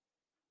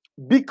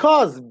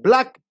 because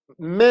black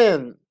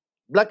men,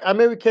 black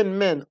American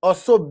men are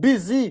so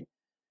busy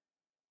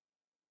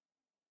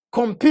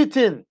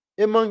competing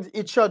among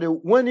each other.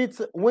 When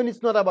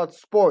it's not about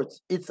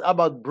sports, it's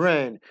about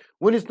brand.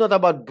 When it's not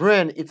about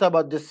brand, it's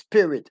about the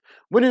spirit.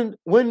 When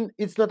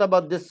it's not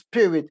about the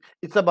spirit,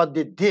 it's about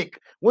the dick.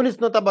 When it's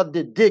not about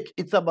the dick,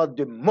 it's about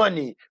the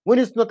money. When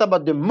it's not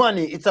about the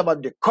money, it's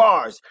about the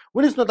cars.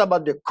 When it's not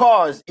about the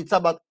cars, it's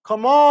about,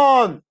 come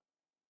on.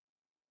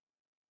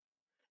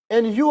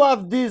 And you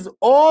have these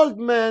old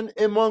men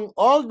among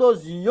all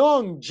those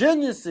young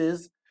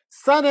geniuses,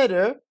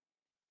 senator,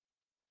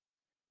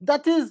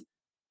 that is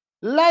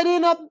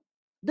lighting up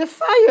the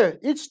fire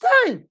each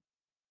time.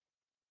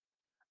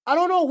 I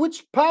don't know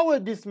which power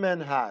this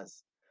man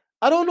has.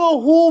 I don't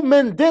know who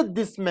mandated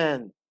this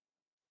man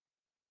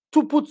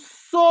to put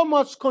so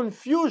much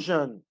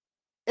confusion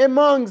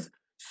amongst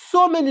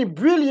so many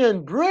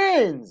brilliant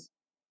brains.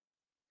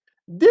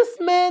 This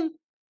man,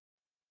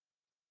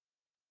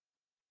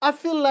 I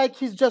feel like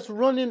he's just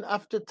running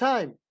after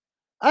time.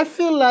 I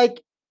feel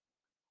like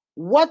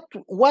what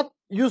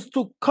used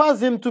to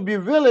cause him to be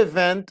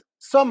relevant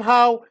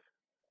somehow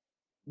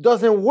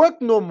doesn't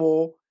work no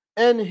more,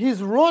 and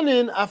he's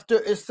running after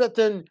a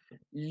certain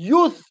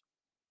youth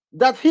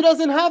that he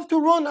doesn't have to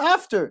run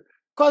after,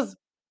 because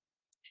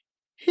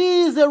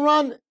he is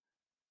around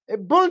a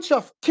bunch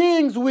of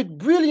kings with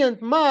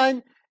brilliant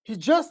mind. He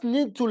just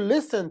need to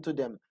listen to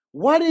them.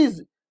 What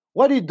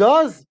he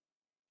does,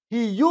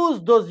 he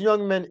used those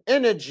young men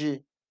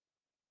energy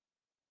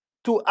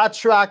to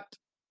attract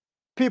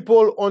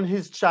people on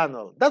his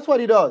channel. That's what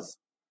he does.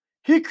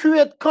 He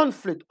create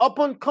conflict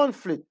upon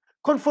conflict,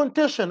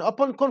 confrontation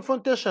upon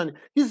confrontation.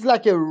 He's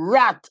like a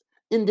rat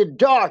in the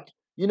dark.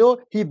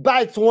 He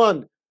bites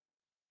one.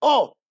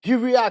 Oh, he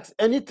reacts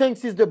and he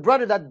thinks he's the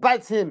brother that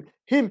bites him.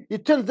 He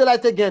turns the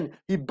light again.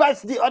 He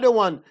bites the other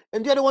one,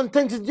 and the other one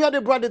thinks it's the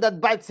other brother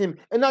that bites him.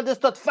 And now they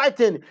start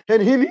fighting,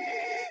 and him,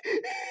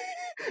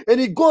 and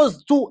he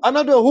goes to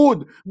another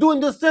hood doing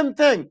the same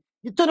thing.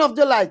 He turns off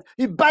the light.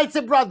 He bites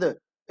a brother.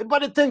 The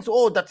brother thinks,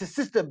 oh, that's his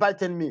sister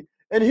biting me,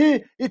 and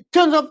he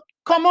turns off.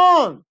 Come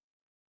on,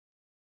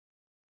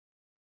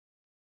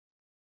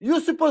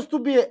 you're supposed to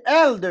be an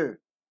elder.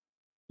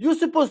 You're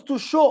supposed to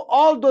show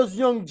all those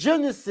young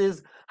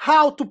geniuses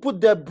how to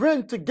put their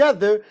brain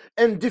together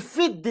and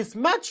defeat this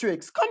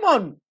matrix. Come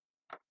on.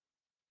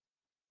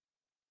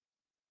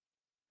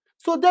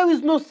 So there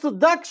is no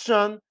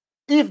seduction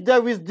if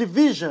there is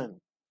division.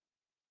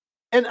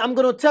 And I'm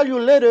going to tell you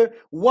later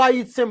why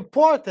it's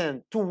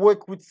important to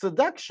work with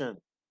seduction.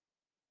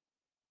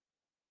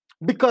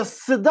 Because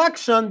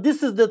seduction,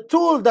 this is the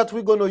tool that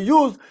we're going to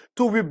use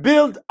to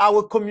rebuild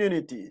our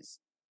communities.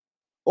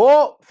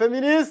 Oh,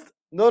 feminist?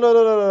 No, no,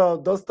 no, no, no, no.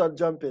 Don't start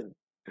jumping.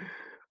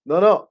 No,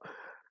 no.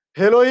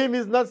 Elohim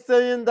is not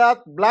saying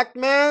that black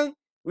men,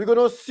 we're going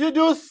to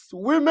seduce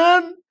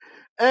women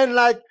and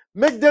like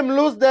make them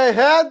lose their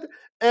head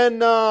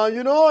and,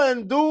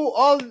 and do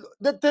all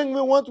the thing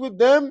we want with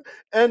them.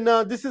 And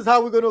this is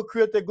how we're going to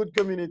create a good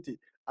community.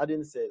 I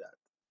didn't say that.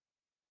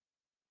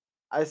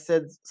 I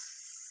said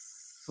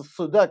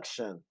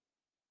seduction.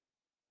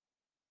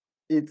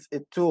 It's a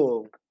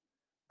tool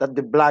that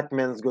the black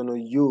man's going to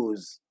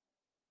use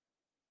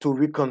to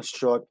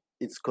reconstruct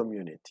its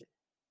community.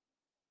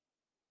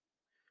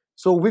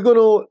 So we're going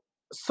to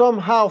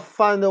somehow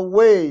find a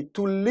way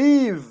to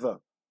live.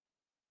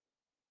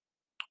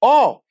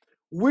 Or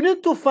we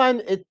need to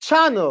find a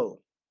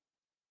channel,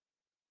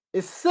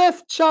 a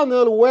safe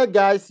channel where,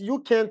 guys, you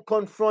can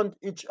confront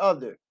each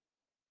other.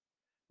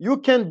 You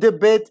can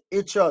debate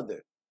each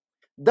other.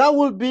 That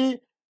will be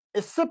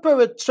a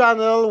separate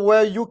channel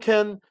where you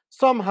can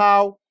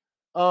somehow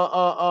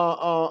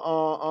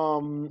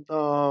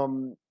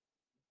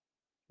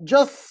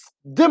just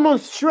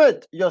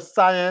demonstrate your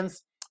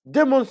science,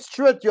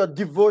 demonstrate your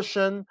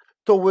devotion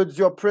towards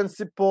your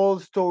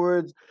principles,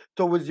 towards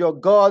your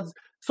gods.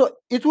 So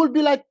it will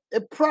be like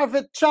a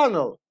private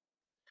channel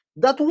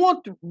that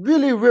won't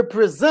really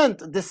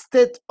represent the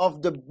state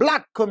of the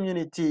black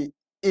community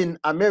in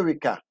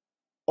America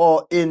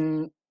or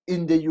in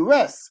the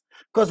US.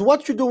 Because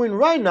what you're doing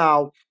right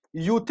now,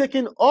 you're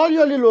taking all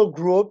your little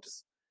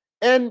groups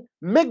and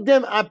make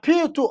them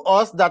appear to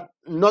us that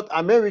not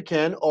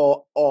American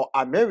or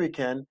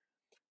American.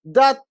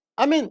 That,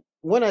 I mean,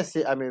 when I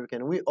say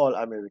American, we all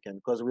American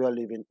because we are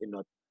living in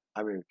North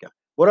America.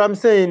 What I'm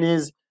saying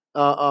is,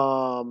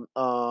 like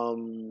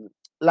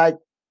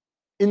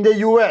in the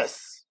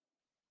US,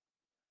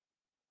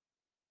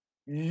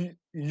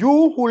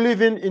 you who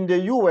living in the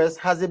US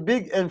has a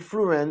big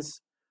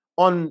influence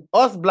on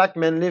us black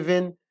men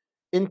living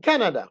in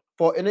Canada,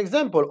 for an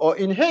example, or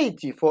in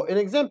Haiti, for an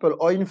example,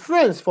 or in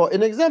France, for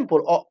an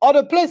example, or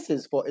other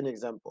places, for an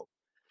example.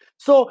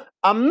 So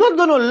I'm not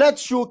going to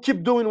let you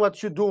keep doing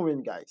what you're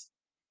doing, guys.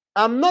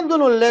 I'm not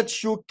going to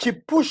let you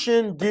keep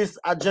pushing this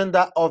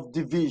agenda of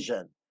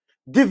division.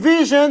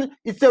 Division,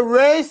 it's a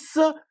race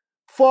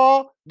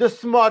for the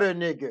smarter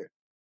nigger.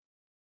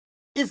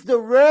 It's the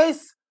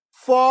race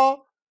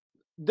for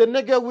the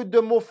nigger with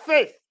the more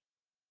faith.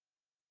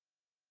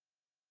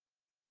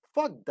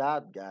 Fuck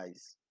that,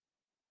 guys.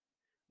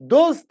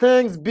 Those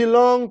things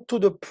belong to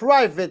the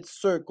private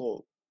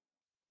circle.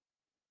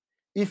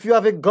 If you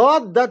have a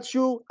God that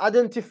you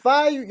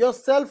identify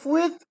yourself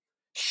with,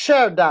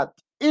 share that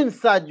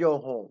inside your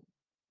home.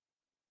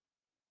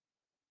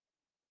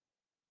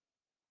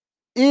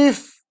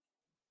 If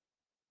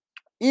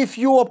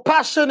you are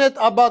passionate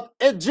about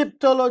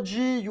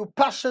Egyptology, you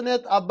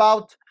passionate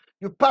about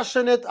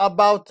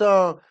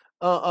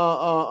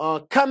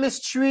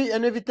chemistry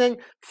and everything,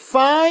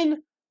 find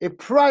a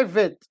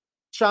private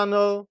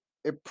channel,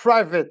 a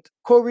private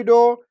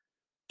corridor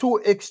to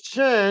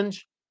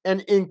exchange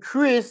and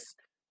increase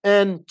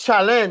and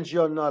challenge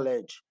your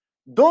knowledge.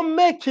 Don't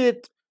make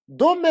it,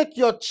 don't make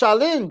your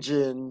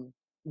challenges,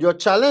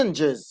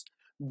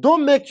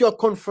 don't make your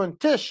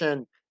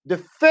confrontation the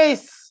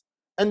face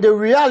and the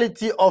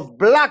reality of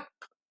black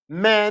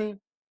men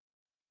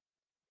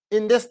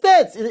in the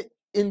States,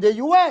 in the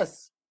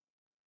US.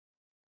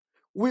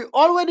 We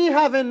already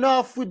have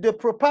enough with the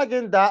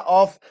propaganda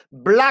of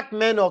black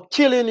men are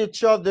killing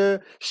each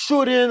other,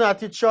 shooting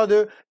at each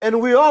other, and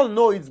we all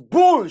know it's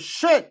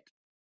bullshit.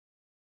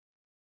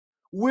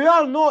 We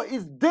all know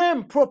it's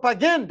damn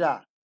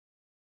propaganda.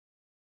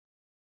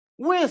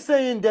 We're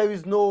saying there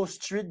is no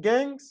street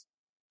gangs.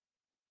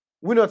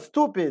 We're not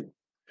stupid.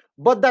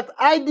 But that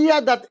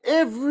idea that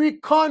every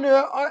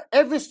corner or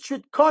every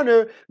street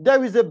corner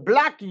there is a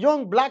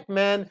young black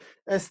man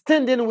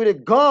standing with a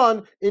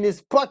gun in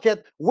his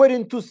pocket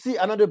waiting to see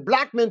another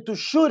black man to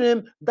shoot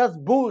him, that's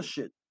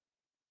bullshit.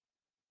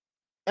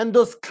 And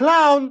those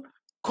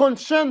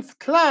conscience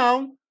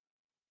clown,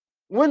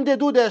 when they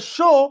do their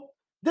show,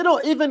 they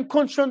don't even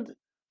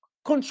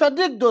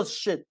contradict those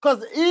shit.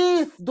 Because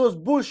if those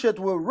bullshit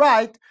were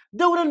right,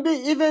 they wouldn't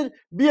even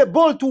be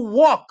able to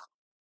walk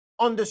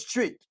on the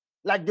street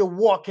like they're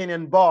walking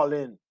and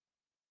balling.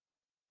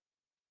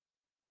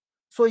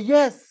 So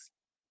yes,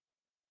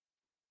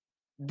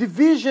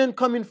 division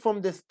coming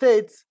from the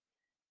States,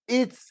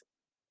 it's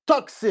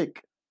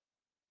toxic.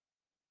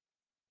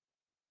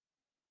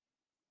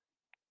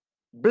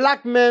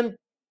 Black men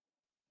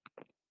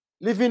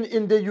living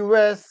in the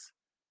US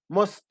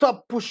must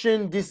stop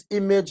pushing this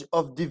image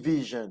of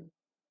division.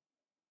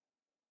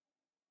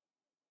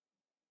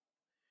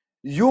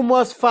 You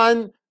must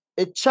find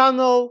a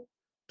channel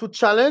to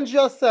challenge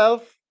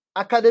yourself,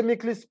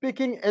 academically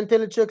speaking,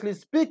 intellectually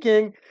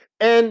speaking,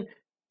 and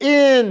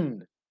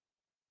in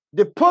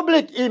the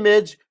public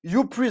image,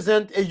 you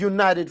present a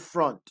united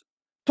front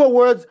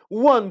towards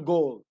one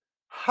goal.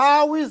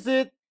 How is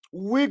it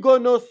we're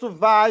going to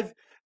survive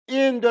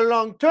in the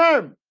long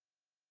term?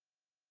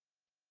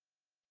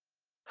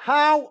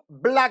 How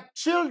black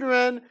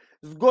children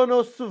is going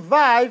to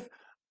survive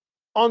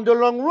on the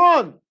long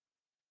run?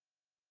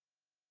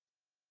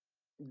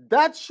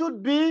 That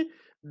should be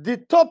the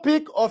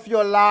topic of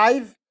your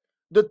life,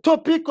 the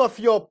topic of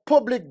your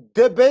public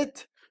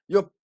debate,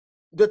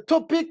 the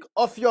topic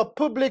of your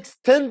public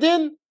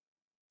standing.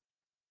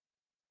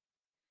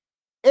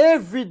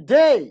 Every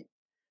day,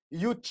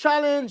 you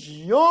challenge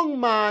young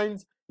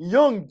minds,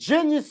 young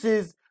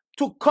geniuses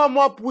to come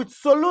up with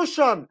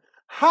solution.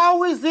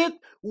 How is it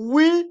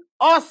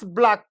us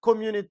black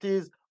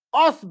communities,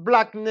 us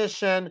black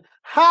nation,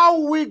 how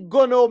we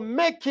gonna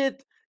make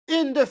it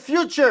in the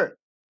future?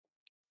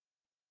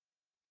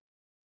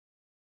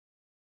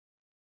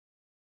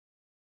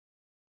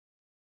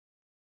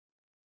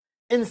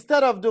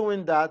 Instead of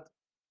doing that,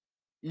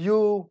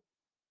 you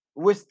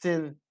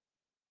wasting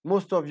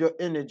most of your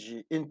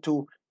energy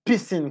into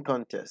pissing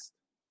contest.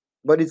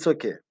 But it's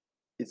okay.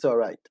 It's all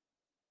right.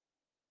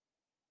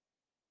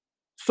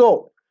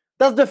 So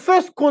that's the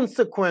first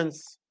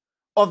consequence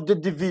of the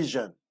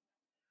division.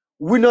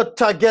 We're not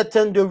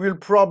targeting the real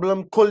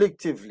problem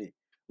collectively.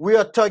 We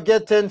are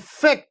targeting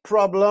fake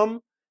problem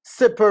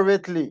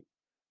separately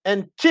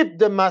and keep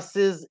the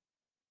masses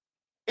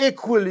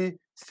equally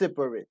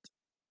separate.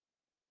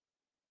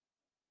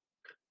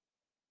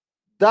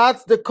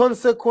 That's the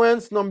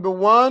consequence number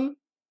one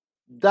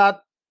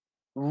that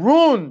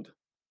ruined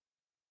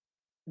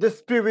the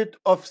spirit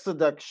of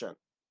seduction,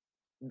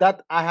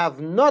 that I have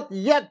not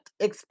yet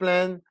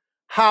explained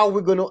how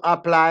we're going to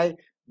apply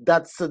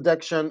that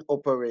seduction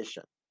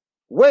operation.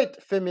 Wait,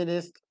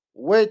 feminist,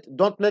 wait,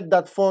 don't make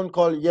that phone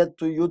call yet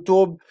to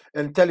YouTube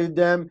and telling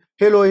them,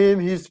 hello him,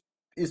 he's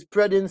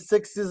spreading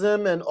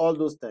sexism and all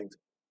those things.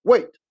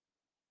 Wait.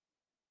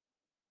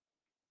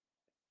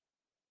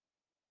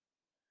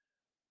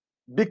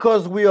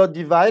 Because we are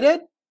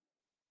divided,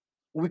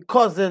 we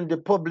causing the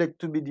public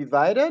to be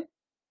divided,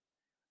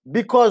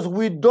 because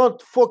we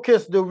don't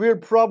focus the real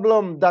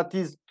problem that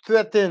is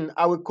threatening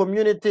our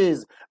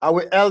communities,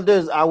 our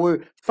elders,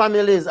 our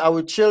families,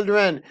 our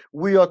children.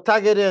 We are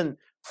targeting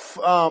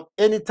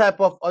any type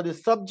of other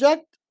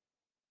subject.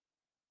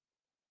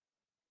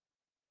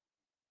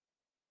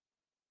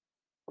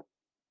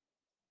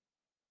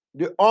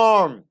 The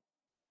harm,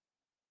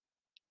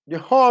 the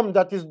harm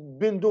that is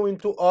been doing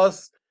to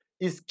us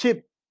is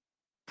keep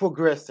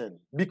progressing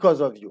because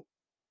of you.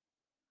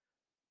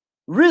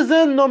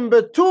 Reason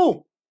number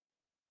two,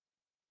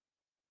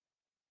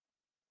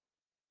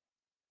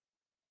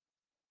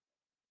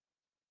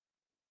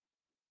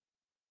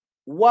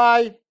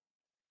 why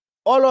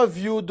all of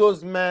you,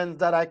 those men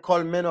that I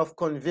call men of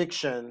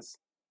convictions,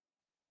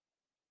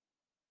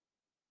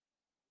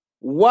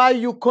 why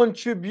you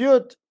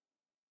contribute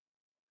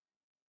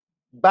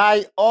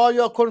by all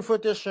your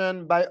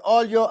confrontation, by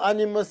all your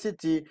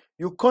animosity,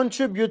 you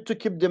contribute to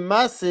keep the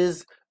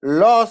masses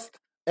lost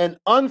and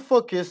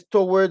unfocused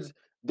towards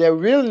their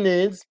real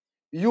needs.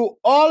 You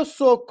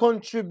also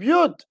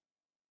contribute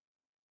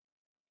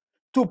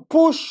to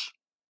push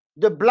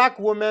the black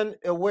woman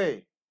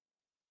away.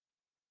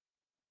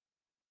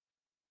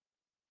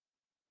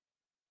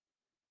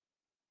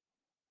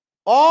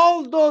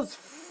 All those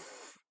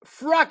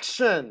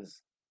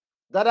fractions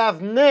that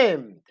I've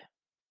named,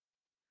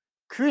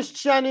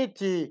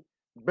 Christianity,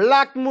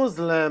 black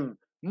Muslim,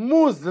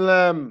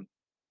 Muslim,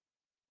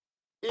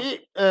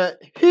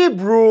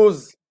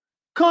 Hebrews,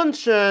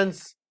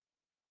 conscience,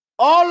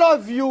 all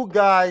of you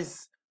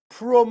guys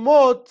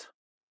promote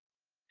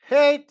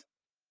hate,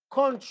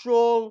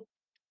 control,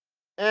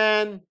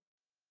 and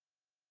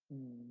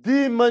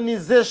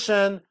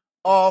demonization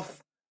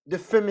of the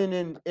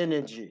feminine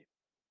energy.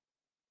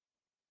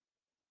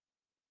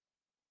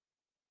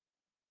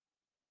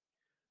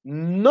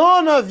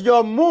 None of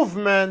your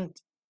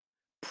movement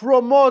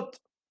promote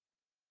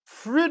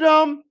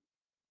freedom,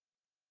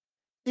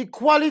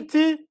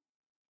 equality,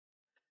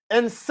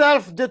 and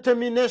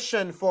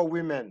self-determination for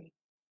women.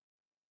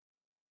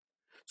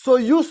 So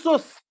you so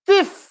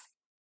stiff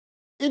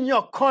in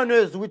your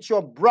corners with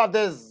your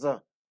brothers.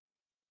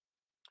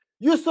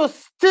 You so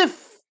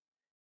stiff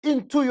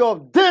into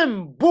your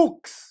damn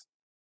books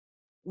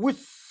with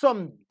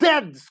some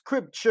dead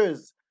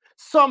scriptures,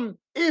 some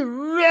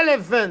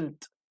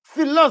irrelevant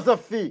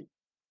philosophy,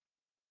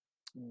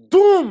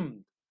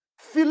 doomed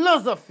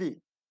philosophy,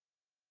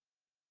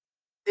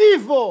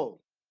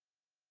 evil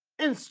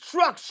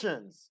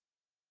instructions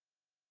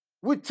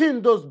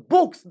within those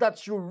books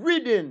that you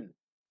read in,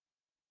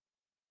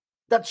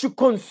 that you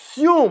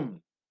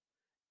consume.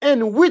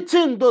 And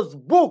within those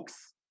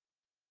books,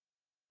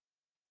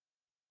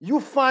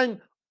 you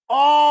find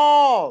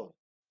all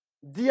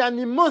the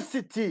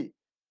animosity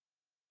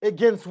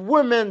against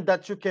women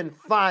that you can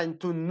find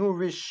to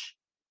nourish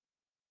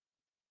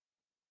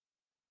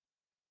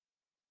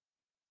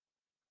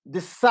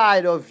the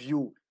side of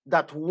you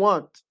that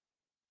want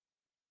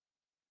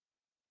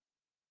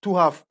to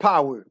have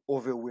power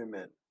over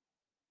women.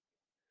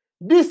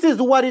 This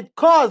is what it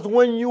caused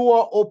when you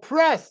are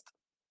oppressed.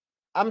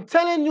 I'm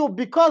telling you,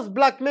 because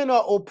black men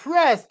are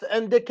oppressed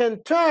and they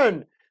can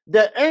turn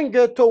their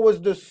anger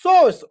towards the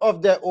source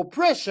of their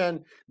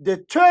oppression, they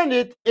turn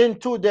it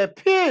into their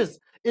peers,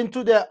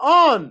 into their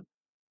own,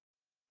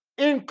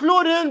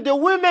 including the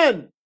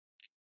women.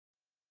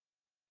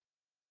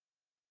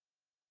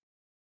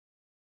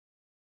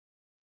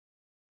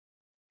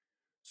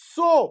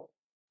 So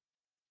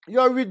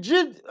you're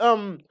rigid,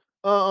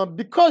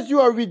 because you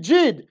are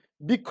rigid,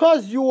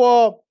 because you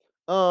are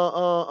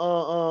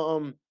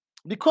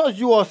because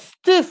you are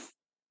stiff,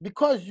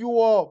 because you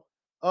are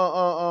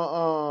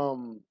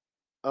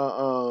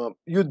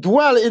you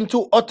dwell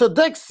into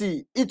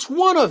orthodoxy. Each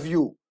one of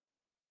you,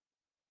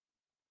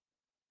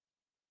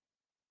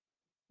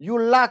 you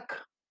lack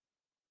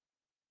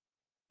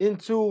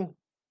into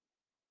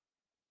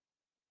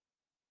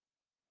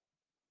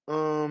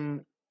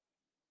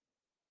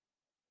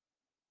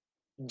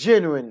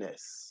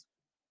genuineness,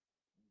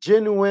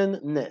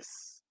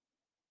 genuineness,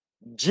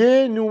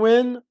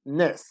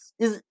 genuineness.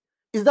 Is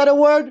that a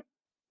word?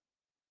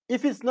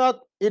 If it's not,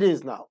 it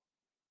is now.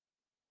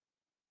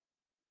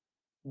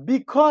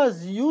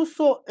 Because you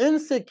so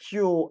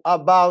insecure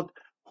about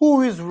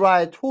who is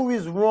right, who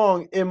is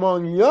wrong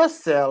among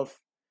yourself,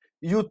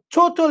 you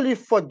totally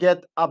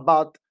forget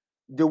about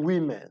the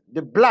women,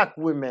 the black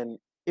women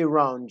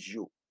around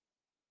you.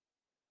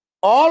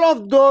 All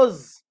of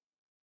those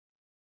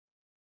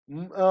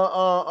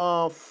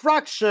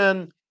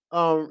fraction,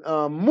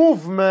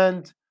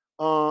 movement,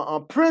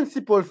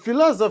 principle,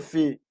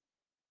 philosophy,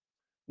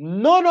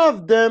 none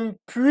of them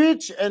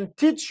preach and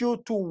teach you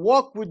to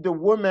walk with the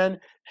woman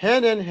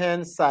hand in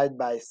hand, side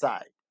by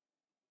side.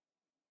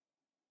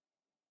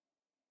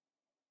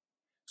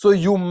 So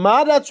you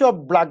mad at your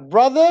black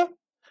brother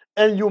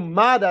and you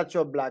mad at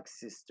your black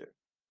sister.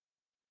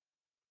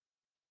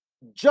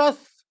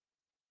 Just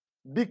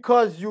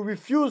because you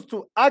refuse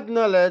to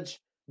acknowledge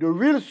the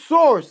real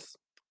source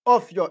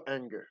of your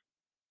anger.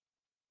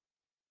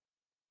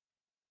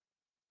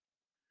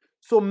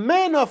 So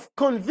men of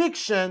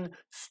conviction,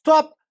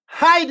 stop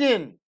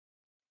hiding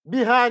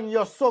behind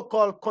your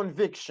so-called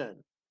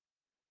conviction.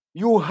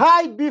 You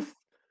hide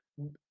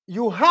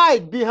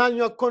behind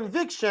your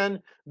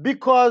conviction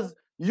because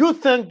you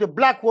think the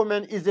black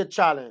woman is a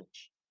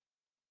challenge.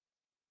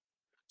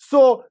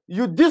 So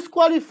you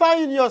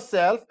disqualifying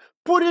yourself,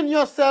 putting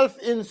yourself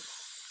in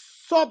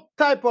some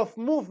type of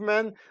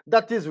movement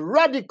that is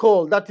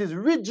radical, that is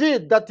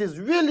rigid, that is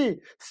really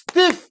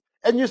stiff,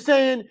 and you're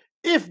saying,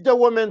 if the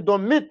woman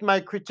don't meet my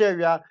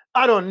criteria,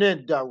 I don't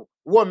need the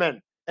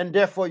woman. And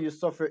therefore you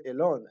suffer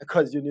alone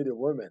because you need a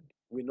woman.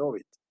 We know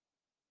it.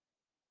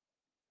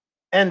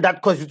 And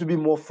that causes you to be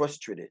more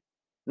frustrated.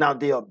 Now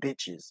they are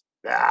bitches.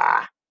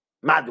 Ah,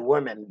 mad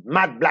women,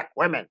 mad black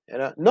women. You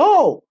know?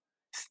 No,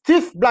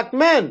 stiff black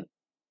men,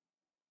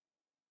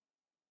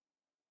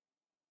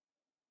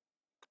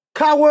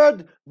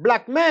 coward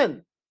black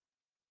men.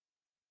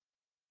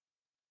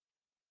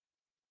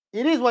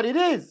 It is what it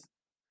is.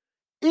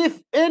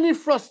 If any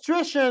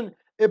frustration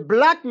a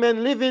black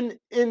man living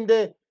in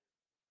the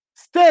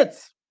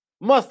States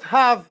must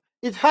have,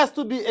 it has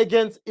to be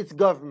against its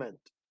government.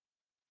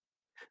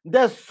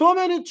 There's so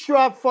many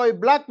traps for a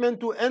black man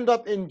to end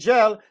up in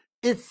jail.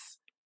 It's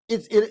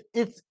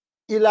it's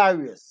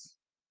hilarious.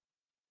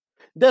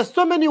 There's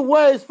so many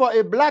ways for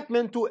a black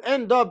man to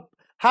end up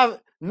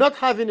not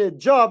having a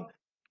job.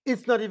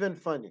 It's not even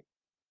funny.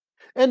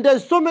 And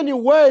there's so many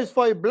ways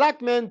for a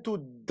black man to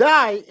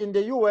die in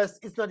the US.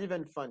 It's not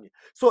even funny.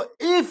 So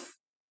if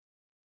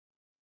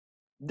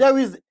there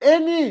is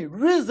any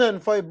reason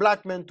for a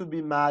black man to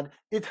be mad,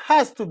 it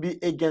has to be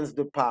against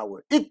the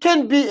power. It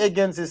can be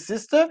against a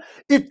sister,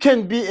 it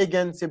can be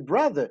against a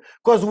brother.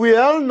 Because we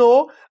all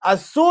know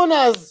as soon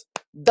as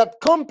that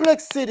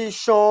complexity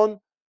shown,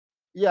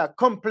 yeah,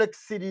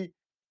 complexity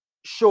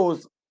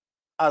shows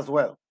as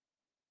well,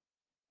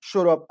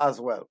 showed up as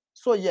well.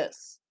 So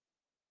yes,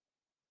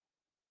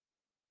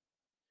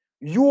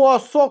 you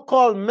are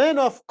so-called men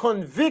of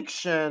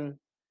conviction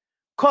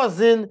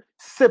causing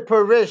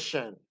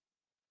separation.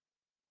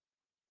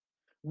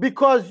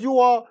 Because you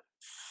are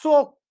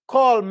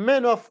so-called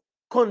men of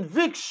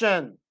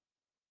conviction,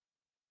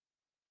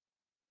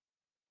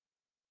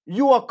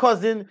 you are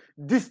causing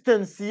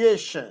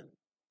distanciation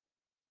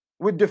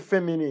with the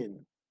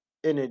feminine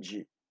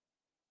energy.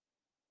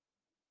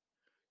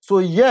 So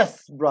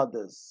yes,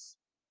 brothers,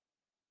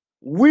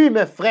 oui,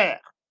 mes frères,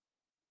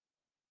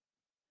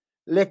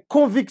 les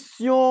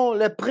convictions,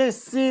 les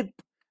principes,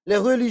 les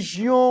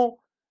religions,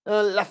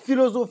 la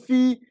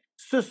philosophie,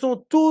 ce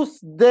sont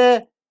tous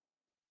des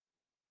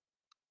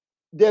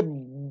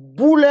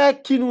boulets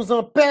qui nous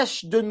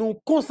empêchent de nous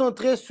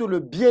concentrer sur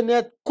le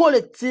bien-être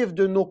collectif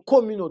de nos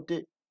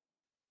communautés.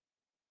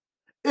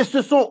 Et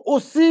ce sont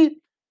aussi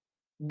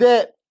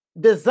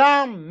des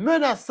armes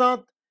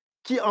menaçantes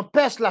qui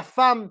empêchent la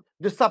femme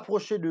de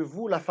s'approcher de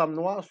vous, la femme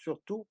noire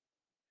surtout,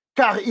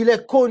 car il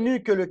est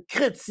connu que le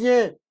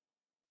chrétien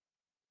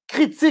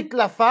critique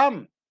la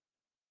femme,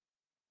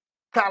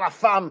 car la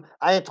femme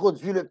a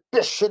introduit le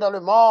péché dans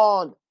le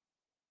monde.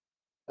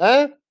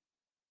 Hein?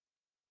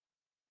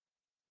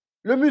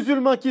 Le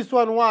musulman, qui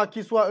soit noir,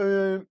 qui soit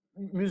un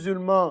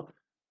musulman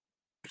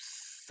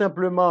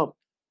simplement,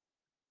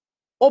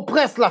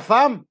 oppresse la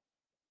femme,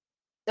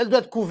 elle doit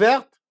être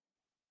couverte.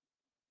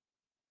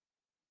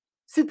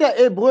 Si tu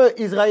es hébreu,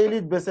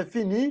 israélite, ben c'est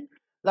fini.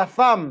 La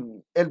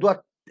femme, elle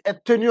doit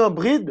être tenue en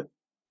bride.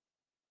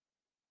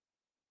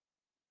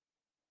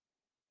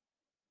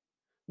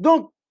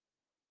 Donc,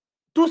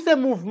 tous ces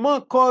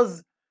mouvements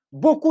causent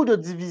beaucoup de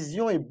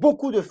division et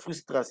beaucoup de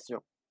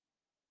frustration.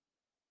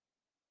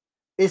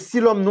 Et si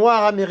l'homme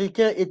noir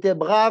américain était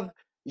brave,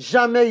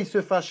 jamais il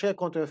se fâcherait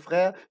contre un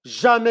frère,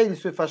 jamais il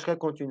se fâcherait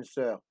contre une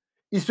sœur.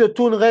 Il se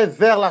tournerait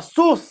vers la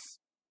source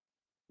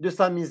de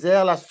sa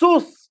misère, la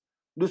source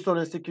de son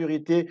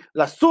insécurité,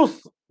 la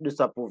source de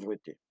sa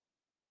pauvreté.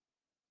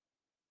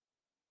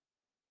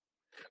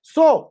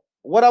 So,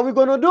 what are we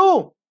going to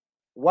do?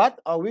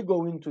 What are we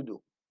going to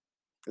do?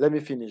 Let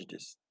me finish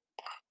this.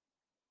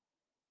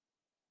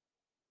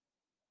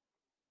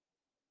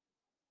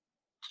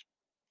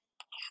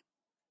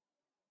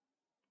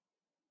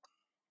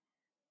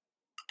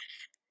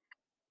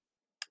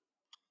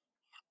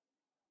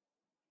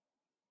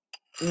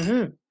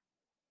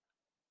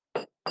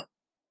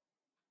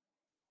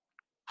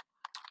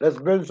 Let's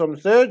burn some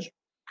sage,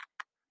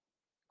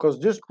 because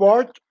this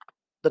part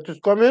that is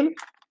coming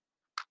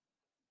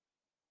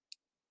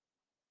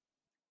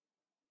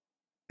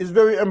is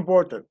very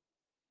important.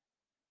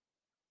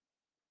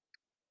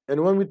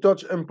 And when we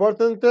touch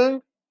important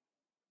thing,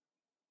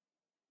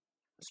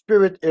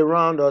 spirit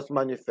around us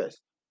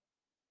manifest.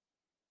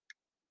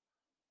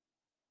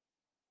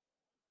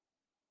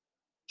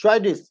 Try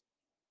this.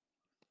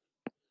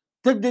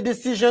 Take the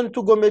decision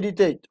to go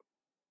meditate.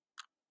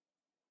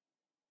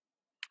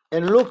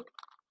 And look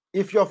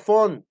if your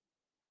phone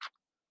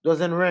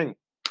doesn't ring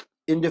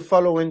in the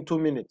following 2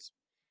 minutes.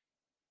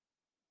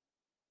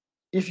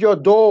 If your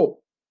door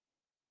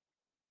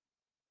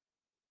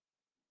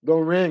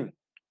don't ring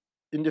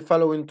in the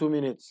following 2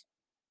 minutes.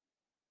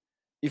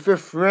 If a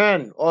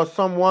friend or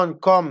someone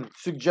come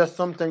suggest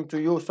something to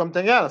you,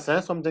 something else,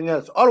 something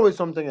else, always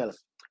something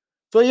else.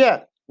 So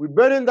yeah, we're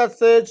burning that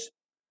sage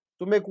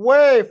to make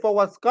way for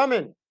what's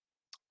coming.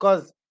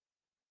 Because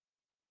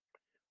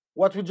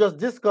what we just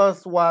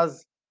discussed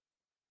was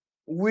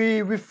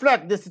we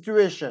reflect the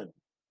situation,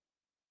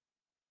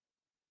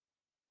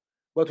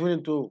 but we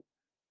need to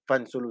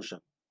find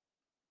solutions.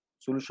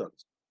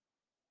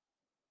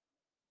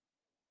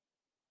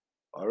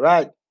 All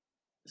right,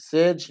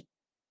 sage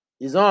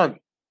is on,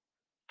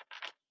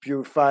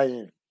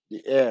 purifying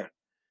the air.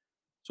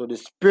 So the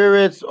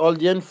spirits, all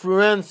the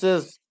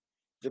influences,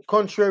 the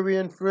contrary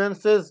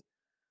influences,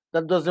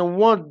 that doesn't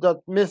want that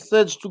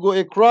message to go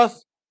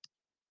across,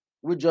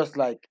 we just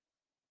like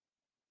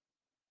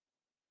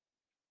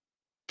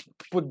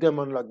put them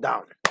on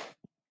lockdown.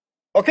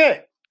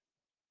 Okay,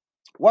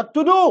 what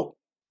to do?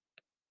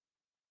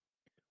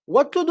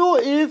 What to do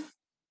if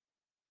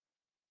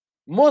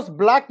most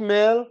black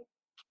male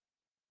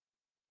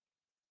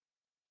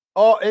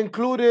are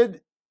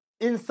included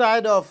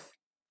inside of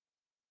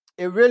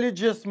a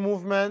religious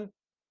movement,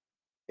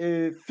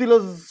 a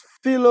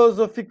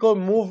philosophical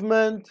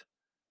movement,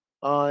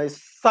 a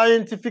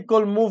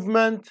scientifical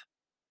movement,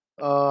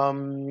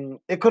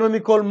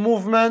 economical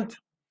movement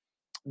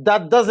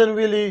that doesn't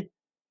really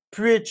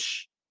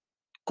preach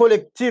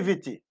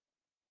collectivity.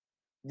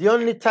 The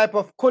only type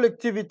of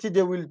collectivity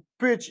they will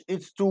preach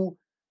is to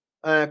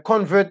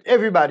convert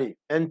everybody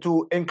and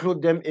to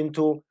include them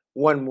into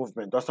one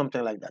movement or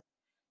something like that.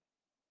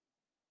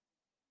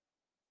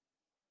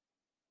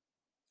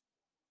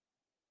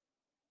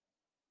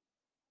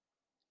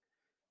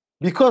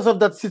 Because of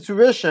that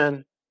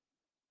situation,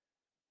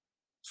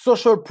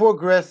 social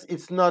progress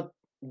is not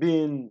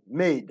being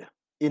made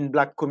in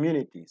black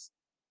communities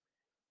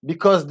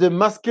because the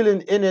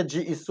masculine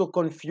energy is so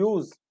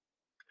confused.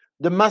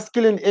 The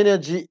masculine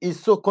energy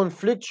is so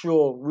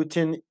conflictual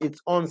within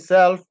its own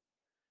self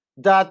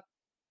that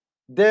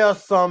there are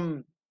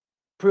some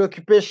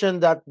preoccupation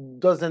that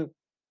doesn't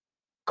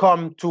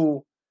come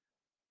to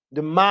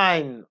the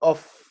mind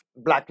of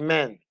black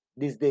men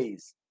these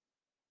days,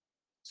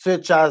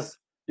 such as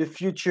the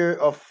future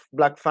of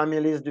black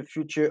families, the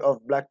future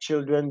of black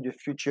children, the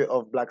future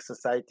of black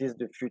societies,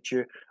 the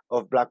future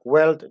of black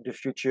wealth, the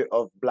future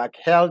of black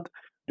health,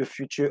 the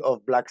future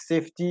of black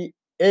safety,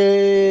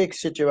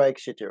 etc.,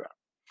 etc.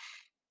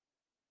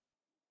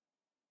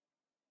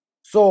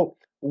 So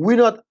we're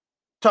not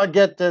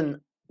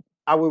targeting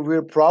our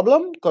real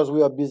problem because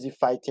we are busy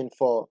fighting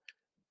for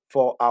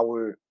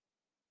our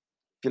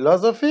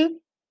philosophy.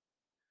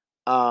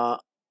 Uh,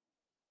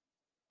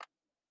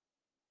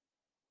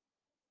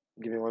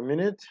 Give me 1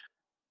 minute.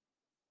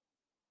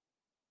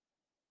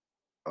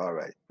 All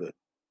right, good,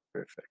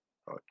 perfect.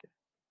 Okay.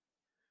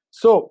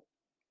 So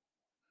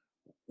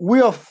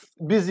we are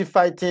busy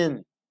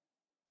fighting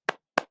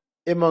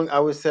among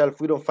ourselves.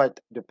 We don't fight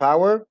the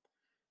power.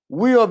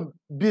 We are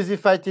busy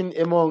fighting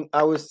among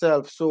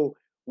ourselves. So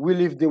we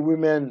leave the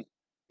women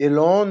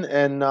alone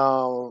and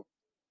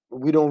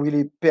we don't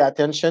really pay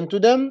attention to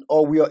them,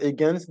 or we are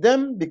against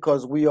them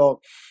because we are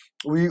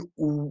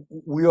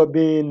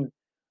being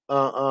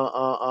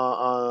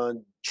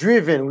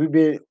driven.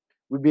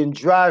 We've been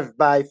driven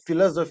by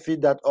philosophy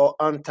that are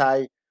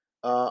anti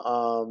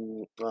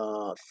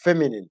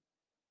feminine.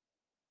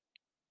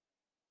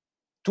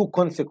 Two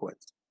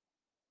consequence.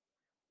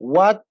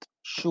 What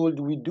should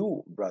we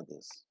do,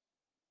 brothers?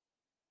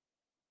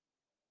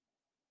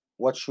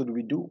 What should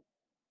we do?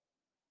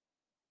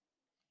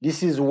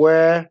 This is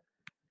where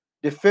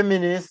the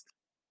feminist,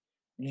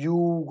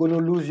 you gonna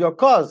lose your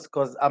cause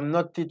because I'm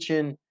not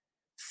teaching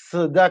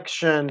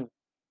seduction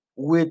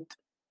with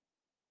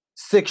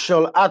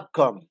sexual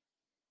outcome.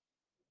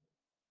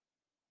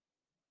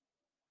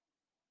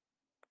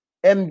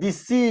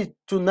 MDC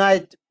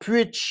tonight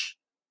preach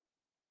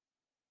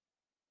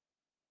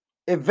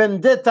a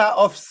vendetta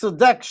of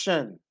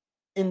seduction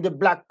in the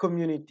black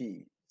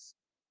community.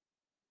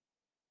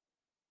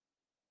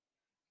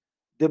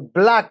 The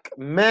black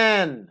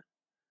man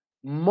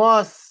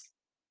must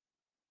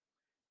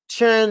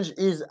change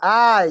his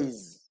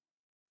eyes.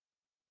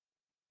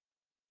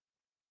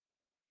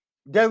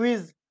 There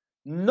is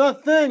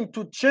nothing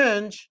to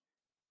change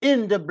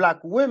in the black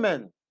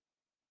women.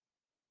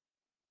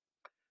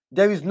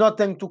 There is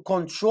nothing to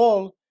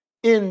control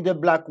in the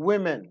black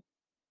women.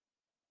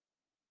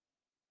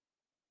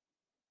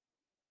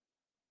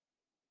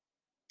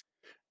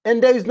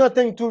 And there is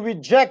nothing to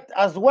reject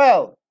as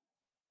well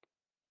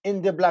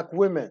in the black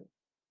women.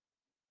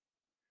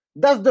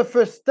 That's the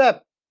first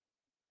step.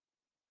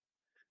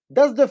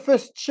 That's the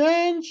first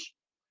change.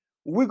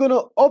 We're going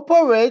to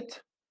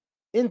operate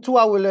into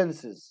our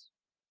lenses.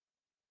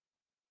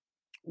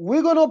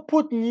 We're going to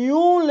put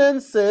new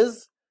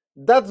lenses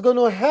that's going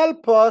to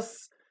help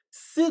us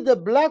see the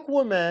black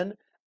woman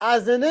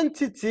as an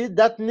entity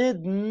that needs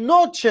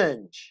no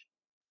change.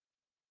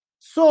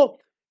 So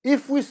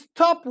if we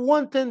stop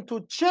wanting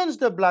to change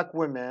the black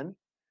women,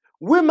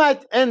 we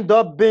might end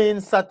up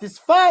being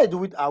satisfied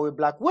with our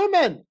black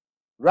women,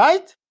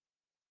 right?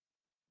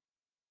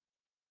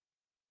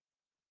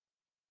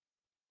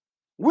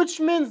 Which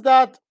means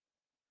that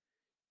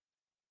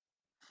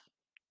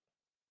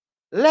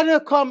let her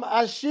come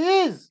as she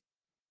is.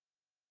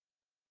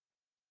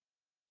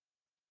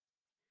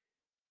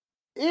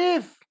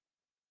 If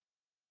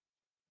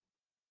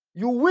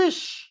you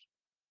wish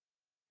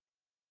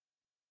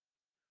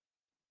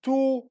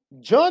to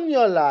join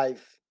your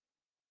life,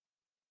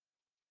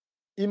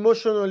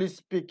 emotionally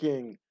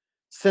speaking,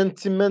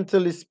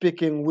 sentimentally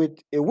speaking, with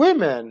a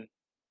woman,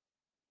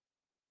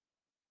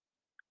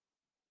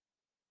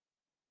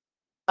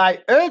 I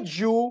urge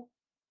you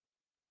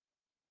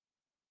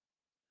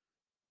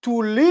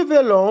to live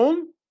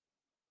alone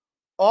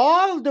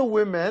all the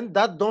women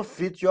that don't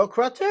fit your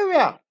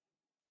criteria.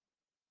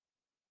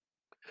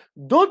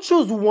 Don't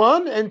choose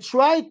one and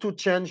try to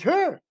change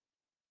her.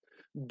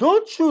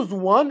 Don't choose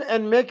one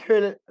and make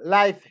her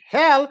life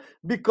hell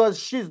because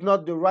she's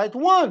not the right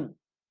one.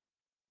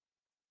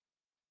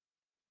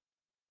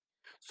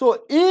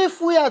 So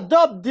if we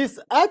adopt this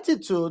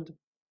attitude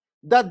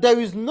that there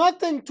is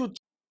nothing to,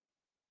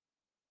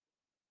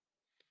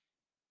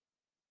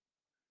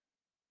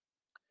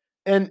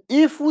 and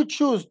if we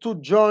choose to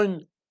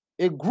join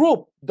a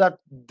group that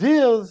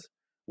deals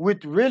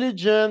with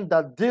religion,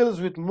 that deals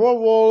with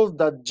morals,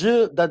 that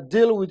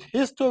deal with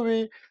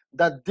history,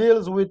 that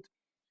deals with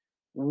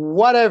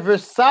whatever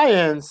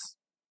science,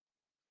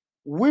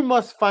 we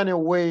must find a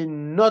way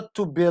not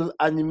to build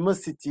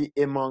animosity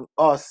among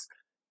us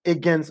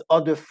against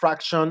other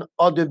fraction,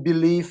 other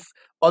belief,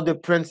 other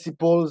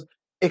principles,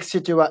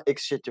 etc.,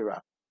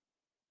 etc.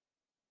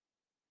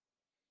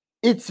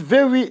 It's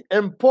very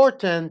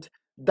important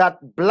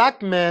that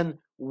black men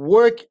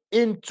work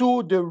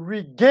into the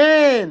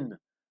regain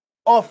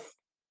of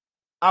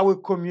our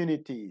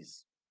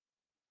communities,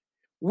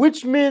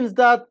 which means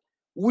that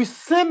we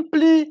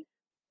simply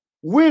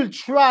will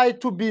try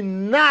to be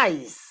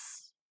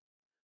nice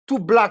to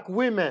black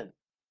women,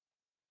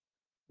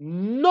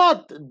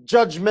 not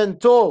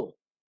judgmental.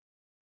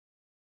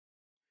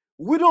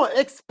 We don't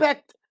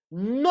expect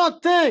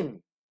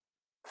nothing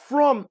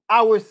from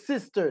our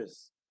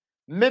sisters.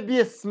 Maybe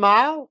a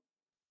smile.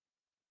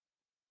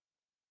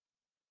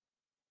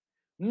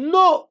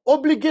 No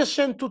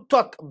obligation to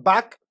talk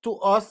back to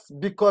us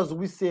because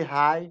we say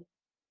hi.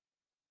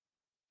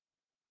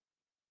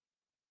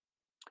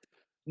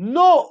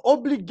 No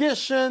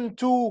obligation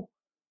to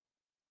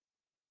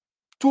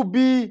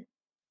be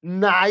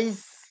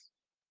nice,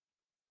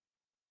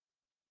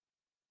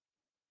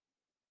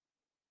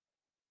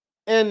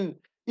 and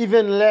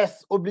even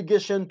less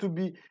obligation to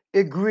be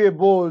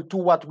agreeable to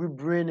what we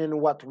bring and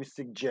what we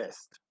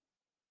suggest.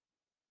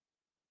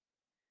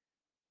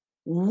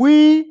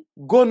 We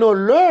gonna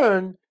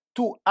learn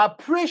to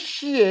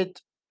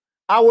appreciate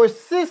our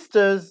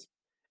sisters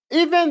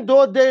even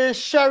though they're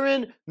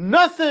sharing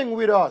nothing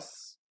with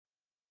us.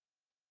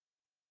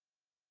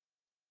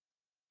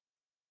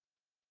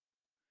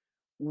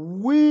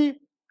 We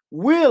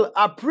will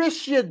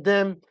appreciate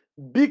them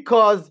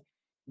because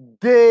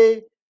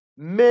they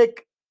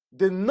make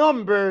the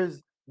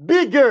numbers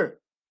bigger.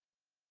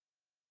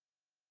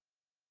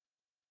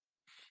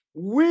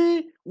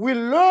 We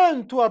will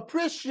learn to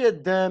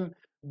appreciate them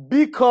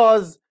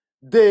because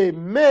they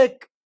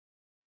make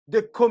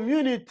the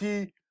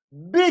community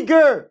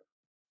bigger.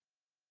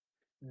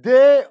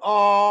 They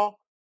are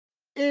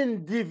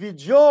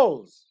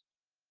individuals.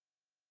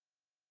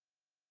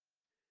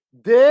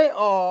 They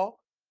are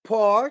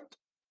part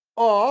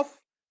of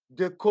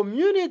the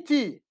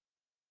community.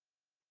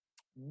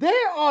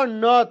 They are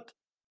not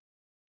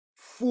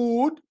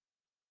food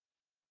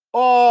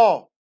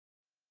or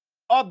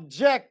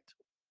object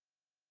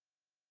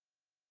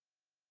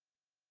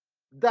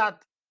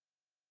that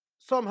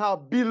somehow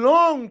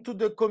belong to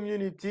the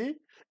community,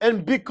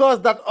 and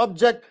because that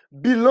object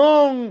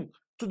belong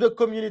to the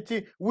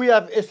community, we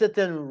have a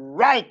certain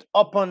right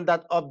upon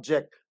that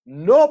object.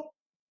 Nope.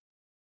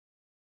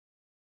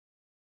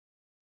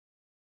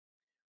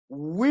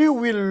 We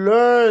will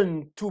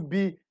learn to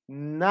be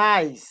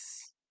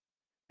nice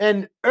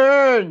and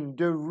earn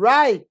the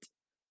right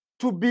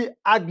to be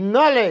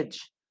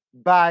acknowledged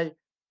by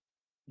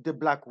the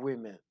black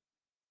women.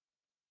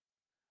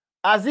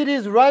 As it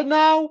is right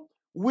now,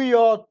 we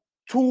are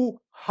too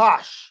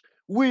harsh.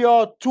 We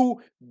are too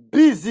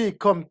busy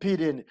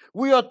competing.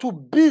 We are too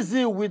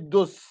busy with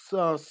those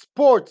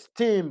sports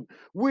team.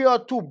 We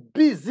are too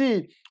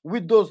busy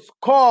with those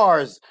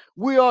cars.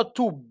 We are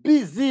too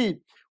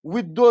busy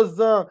with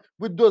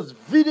those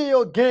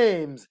video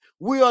games.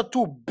 We are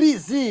too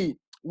busy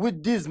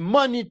with this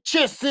money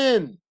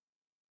chasing.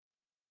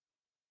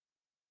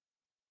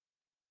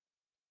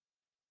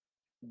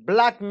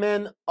 Black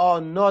men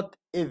are not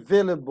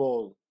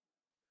available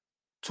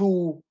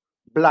to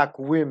black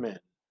women.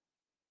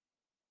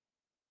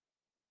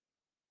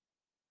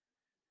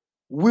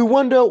 We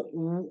wonder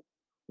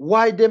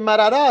why they mad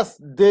at us.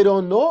 They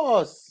don't know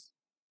us.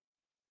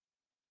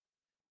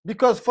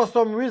 Because for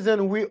some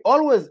reason, we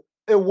always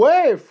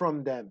away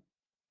from them.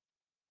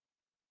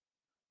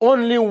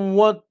 Only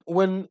want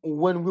when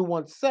we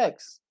want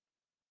sex.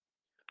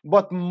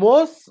 But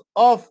most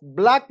of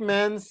black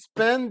men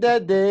spend their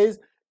days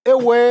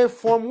away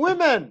from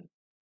women.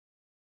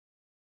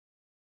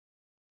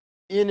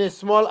 In a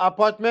small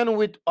apartment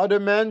with other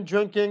men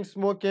drinking,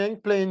 smoking,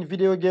 playing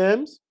video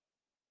games.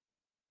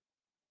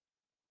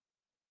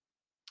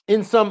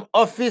 In some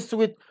office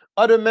with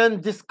other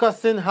men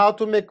discussing how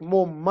to make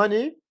more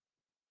money.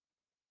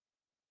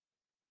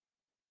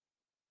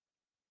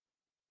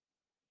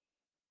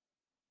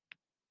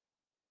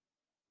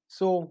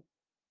 So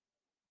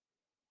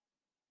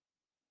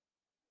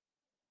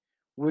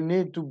we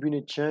need to bring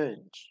a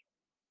change.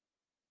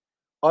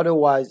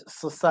 Otherwise,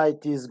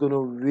 society is going to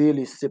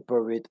really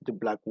separate the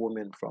black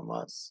woman from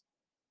us.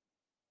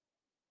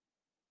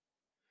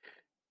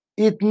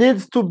 It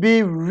needs to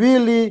be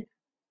really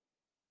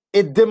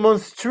a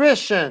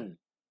demonstration,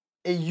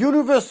 a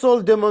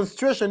universal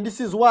demonstration. This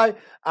is why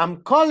I'm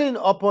calling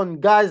upon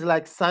guys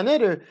like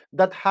Senator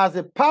that has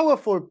a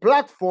powerful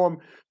platform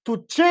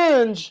to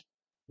change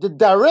the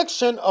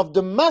direction of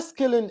the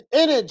masculine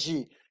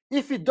energy.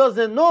 If he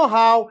doesn't know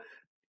how,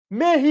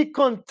 may he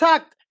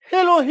contact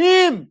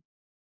Elohim.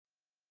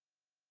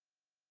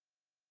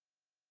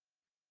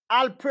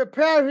 I'll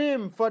prepare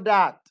him for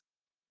that.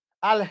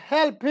 I'll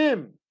help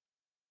him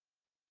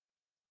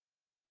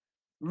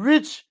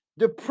reach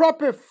the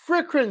proper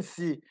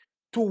frequency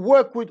to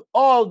work with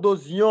all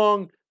those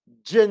young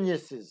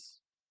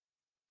geniuses.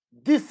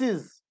 This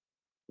is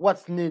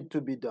what's need to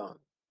be done.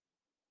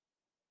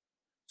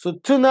 So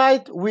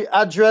tonight we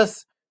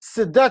address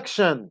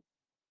seduction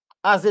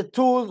as a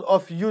tool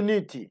of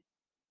unity,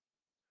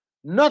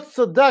 not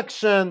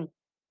seduction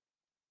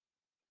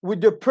with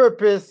the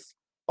purpose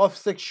of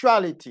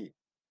sexuality,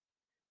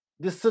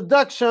 the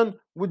seduction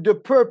with the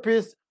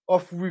purpose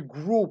of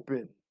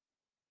regrouping.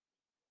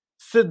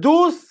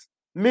 Seduce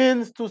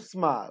means to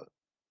smile.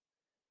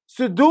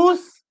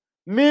 Seduce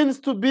means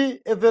to be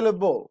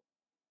available.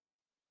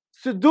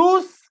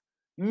 Seduce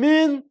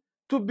means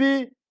to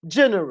be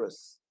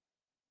generous.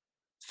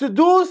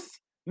 Seduce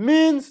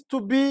means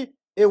to be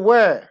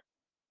aware.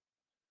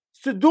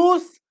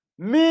 Seduce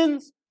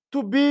means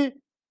to be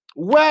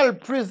well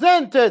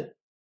presented.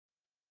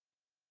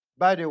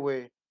 By the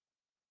way,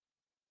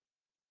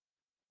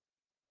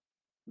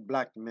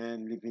 black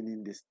men living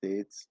in the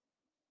States,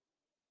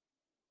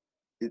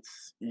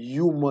 it's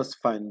you must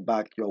find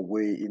back your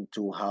way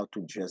into how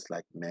to dress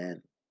like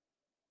men.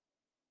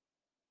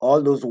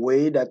 All those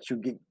way that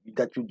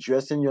you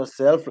dress in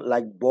yourself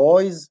like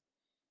boys,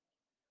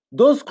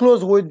 those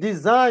clothes were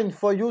designed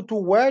for you to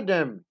wear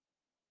them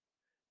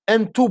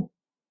and to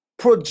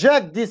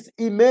project this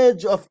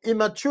image of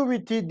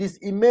immaturity, this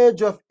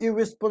image of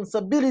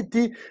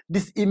irresponsibility,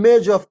 this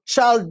image of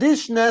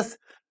childishness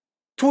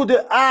to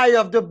the eye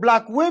of the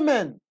black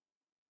women.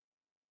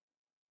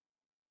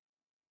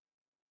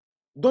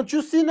 Don't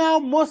you see now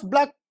most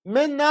black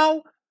men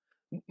now,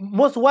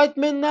 most white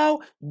men now,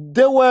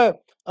 they wear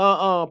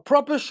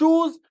proper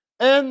shoes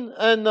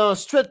and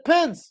straight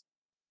pants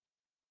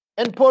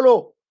and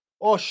polo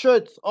or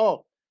shirts.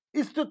 Oh,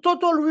 it's the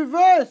total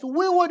reverse.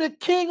 We were the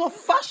king of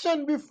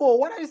fashion before.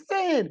 What are you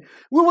saying?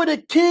 We were the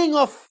king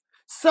of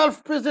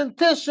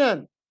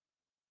self-presentation.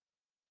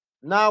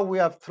 Now we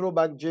have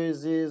throwback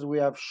jerseys, we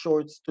have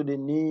shorts to the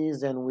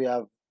knees, and we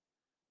have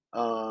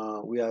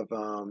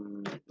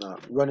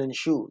running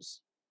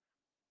shoes.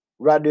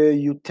 Rather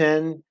you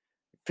 10,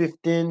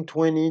 15,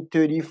 20,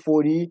 30,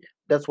 40,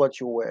 that's what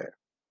you wear.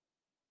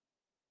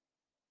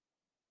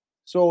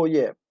 So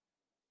yeah,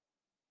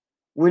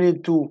 we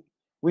need to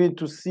we need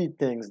to see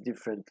things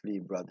differently,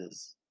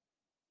 brothers.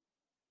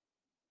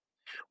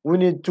 We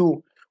need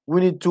to we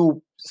need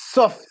to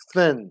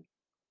soften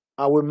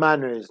our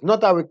manners,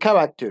 not our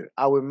character,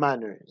 our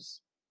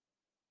manners.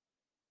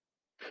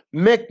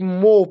 Make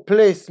more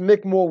place,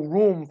 make more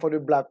room for the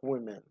black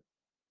women.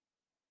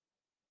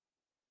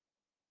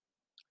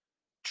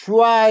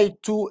 Try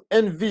to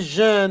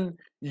envision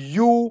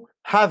you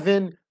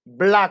having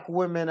black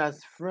women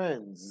as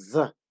friends.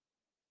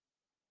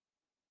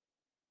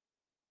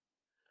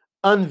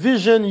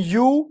 Envision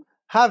you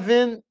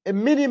having a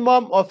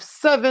minimum of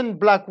 7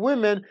 black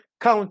women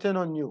counting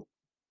on you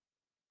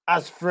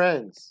as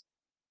friends,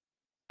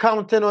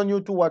 counting on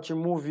you to watch a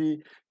movie,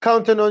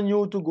 counting on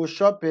you to go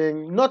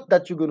shopping. Not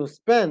that you're going to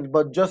spend,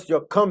 but just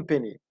your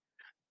company.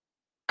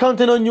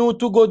 Counting on you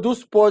to go do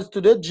sports, to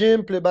the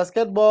gym, play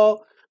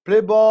basketball,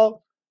 play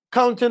ball.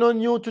 Counting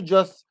on you to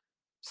just,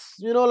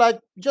 like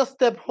just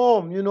step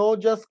home,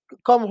 just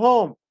come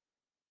home.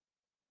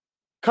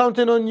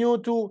 Counting on you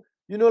to,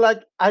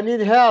 like I need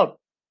help.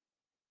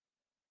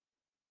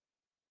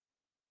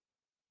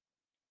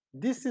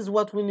 This is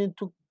what we need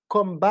to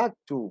come back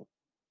to.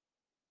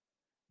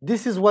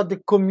 This is what the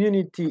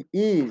community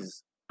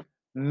is.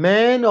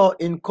 Men are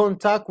in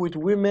contact with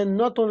women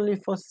not only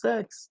for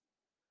sex,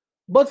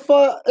 but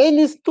for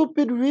any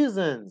stupid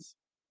reasons.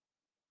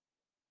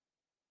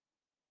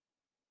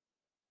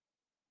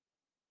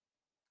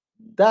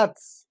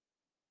 That's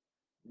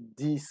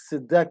the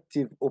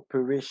seductive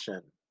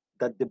operation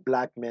that the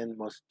black man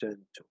must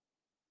turn to.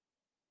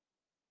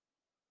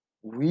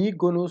 We're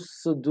gonna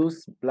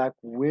seduce black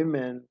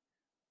women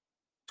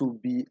to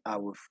be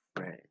our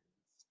friends.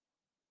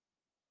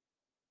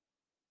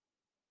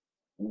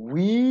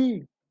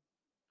 We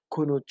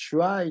gonna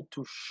try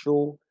to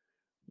show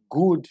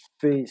good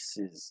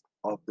faces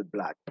of the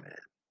black man.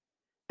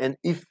 And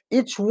if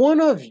each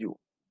one of you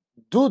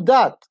do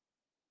that,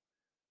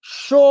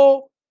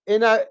 show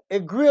an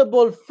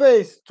agreeable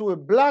face to a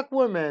black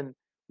woman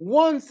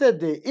once a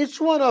day,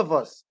 each one of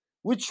us,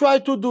 we try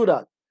to do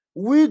that.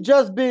 We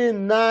just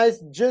being nice,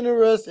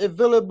 generous,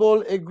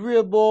 available,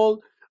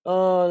 agreeable,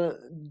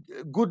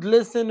 good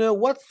listener,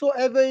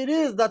 whatsoever it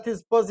is that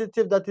is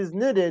positive, that is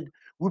needed,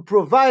 we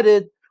provide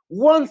it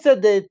once a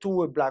day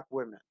to a black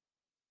woman.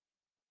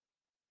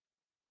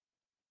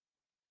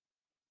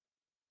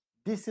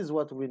 This is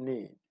what we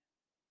need.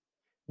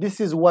 This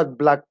is what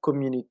black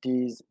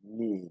communities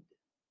need.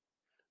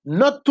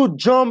 Not to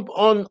jump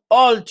on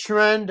all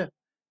trend.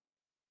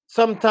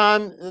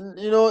 Sometimes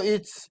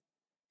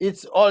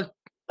it's all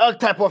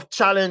type of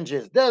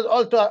challenges. There's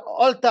all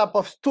type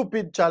of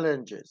stupid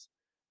challenges.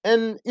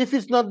 And if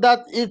it's not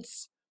that,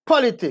 it's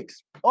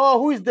politics. Oh,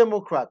 who is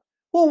Democrat?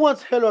 Who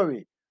wants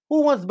Hillary?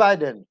 Who wants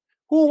Biden?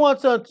 Who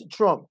wants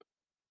Trump?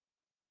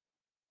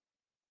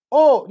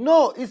 Oh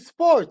no, it's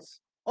sports.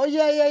 Oh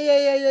yeah, yeah, yeah,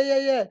 yeah, yeah, yeah,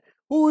 yeah.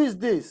 Who is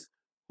this?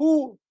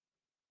 Who?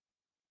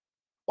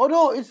 Oh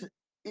no,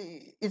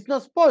 it's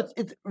not sports.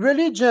 It's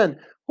religion.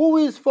 Who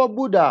is for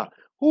Buddha?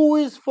 Who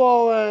is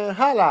for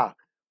Allah?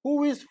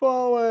 Who is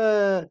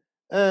for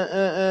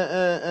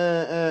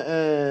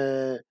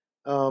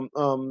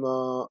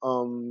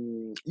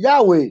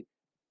Yahweh?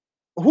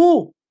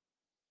 Who?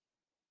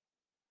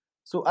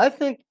 So I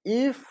think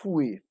if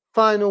we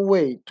find a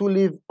way to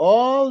leave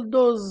all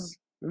those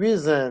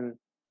reasons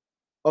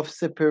of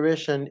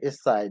separation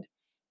aside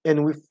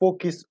and we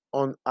focus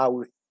on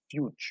our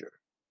future,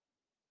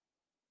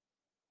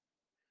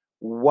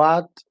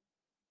 what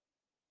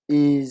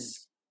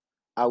is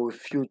our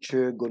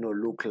future gonna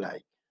look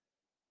like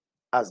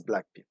as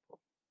black people?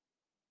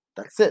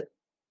 That's it.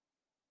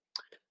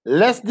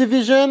 Less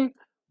division,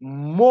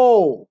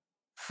 more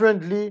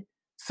friendly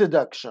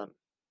seduction.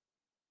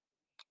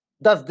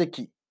 That's the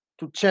key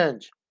to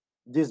change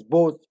this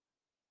both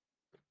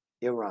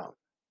around.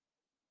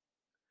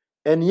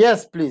 And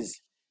yes,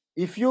 please,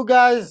 if you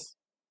guys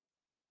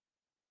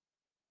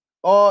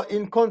are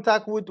in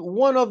contact with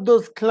one of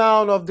those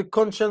clowns of the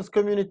conscience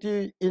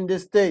community in the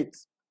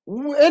States,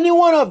 any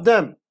one of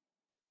them,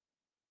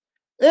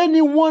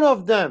 any one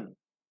of them,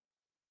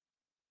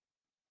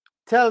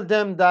 tell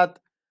them that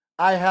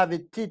I have a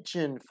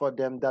teaching for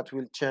them that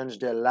will change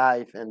their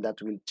life and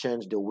that will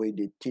change the way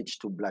they teach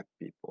to black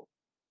people.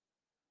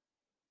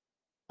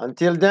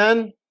 Until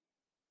then,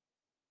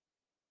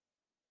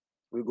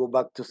 we go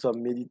back to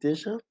some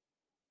meditation.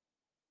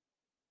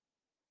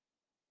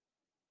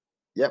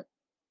 Yep.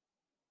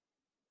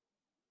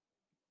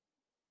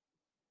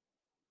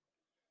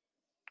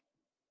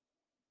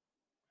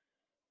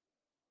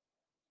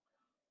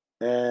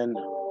 And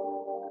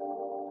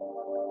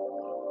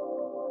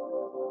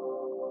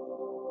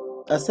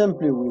I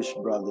simply wish,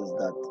 brothers,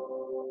 that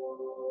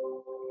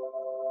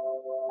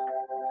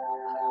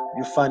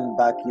you find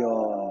back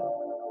your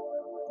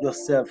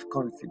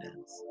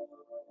self-confidence.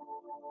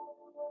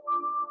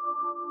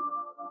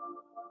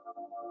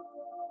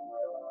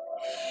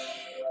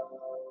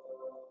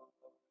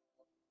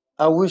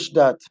 I wish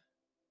that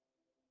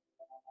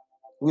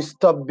we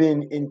stop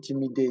being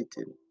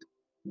intimidated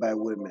by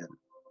women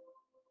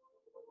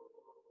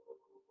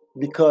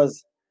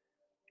because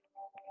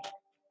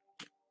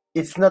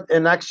it's not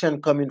an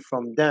action coming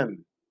from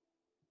them.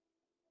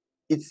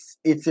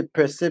 It's a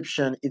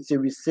perception, it's a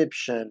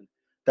reception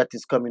that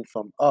is coming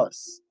from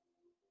us.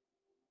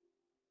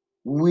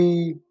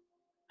 We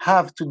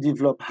have to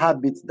develop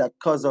habits that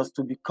cause us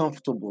to be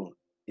comfortable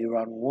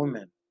around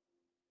women,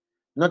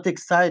 not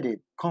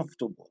excited,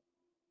 comfortable.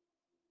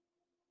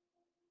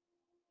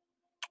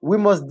 We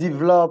must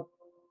develop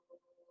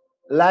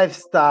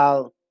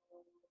lifestyle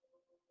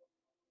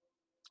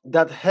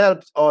that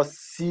helps us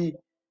see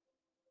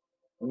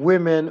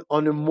women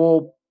on a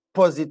more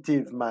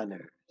positive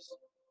manner.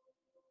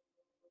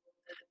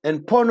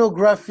 And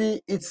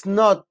pornography, it's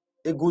not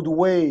a good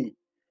way,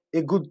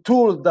 a good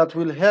tool that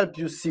will help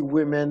you see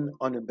women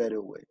on a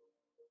better way.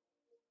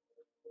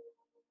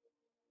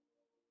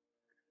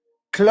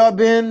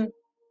 Clubbing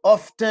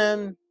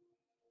often,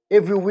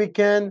 every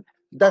weekend,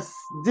 this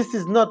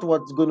is not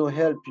what's going to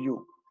help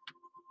you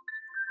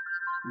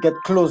get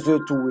closer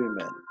to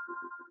women.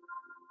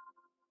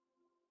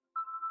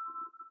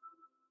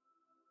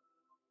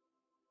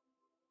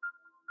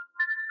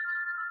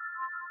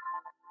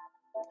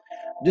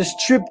 The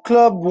strip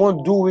club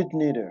won't do it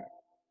neither.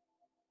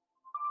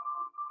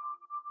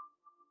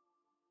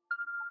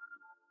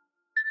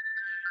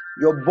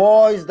 Your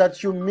boys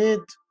that you meet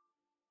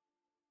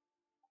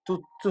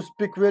to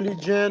speak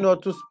religion or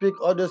to speak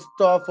other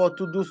stuff or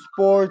to do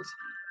sports,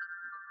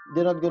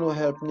 they're not going to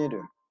help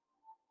neither.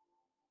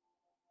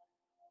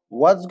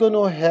 What's going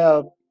to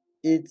help?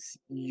 It's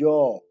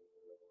your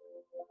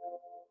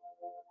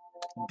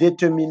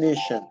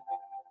determination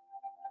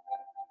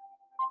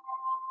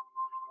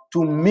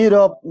to meet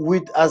up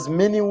with as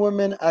many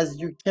women as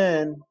you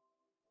can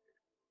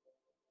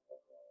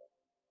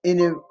in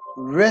a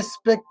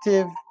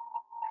respective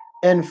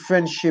and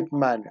friendship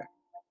manner.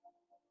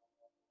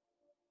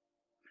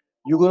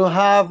 You're going to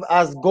have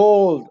as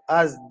goal,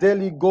 as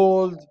daily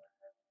goal,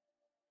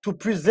 to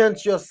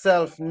present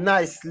yourself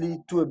nicely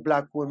to a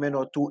black woman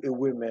or to a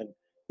woman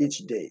each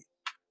day.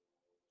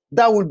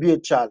 That will be a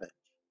challenge.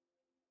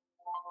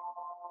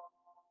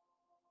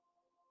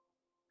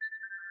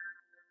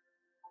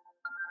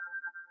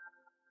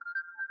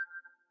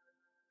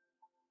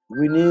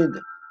 We need,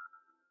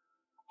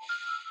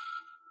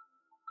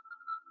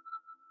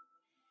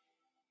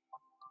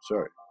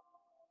 sorry,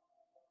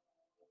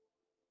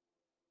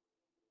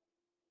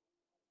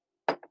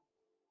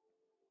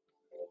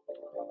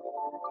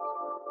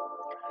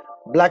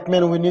 Black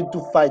men, we need to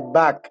fight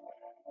back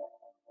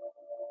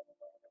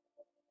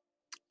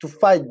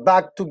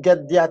to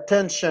get the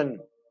attention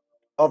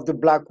of the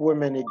black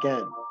women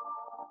again,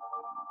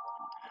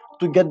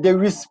 to get the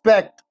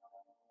respect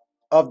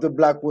of the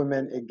black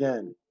women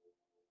again,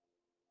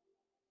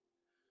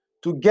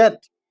 to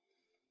get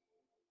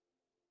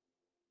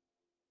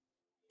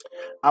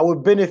our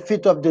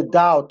benefit of the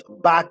doubt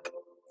back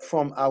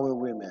from our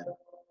women.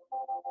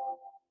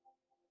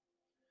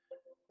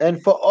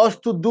 And for us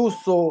to do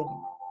so,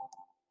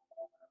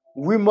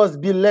 we must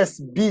be less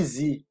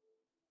busy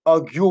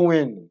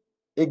arguing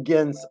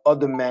against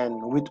other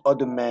men, with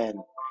other men,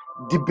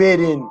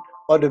 debating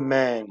other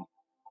men,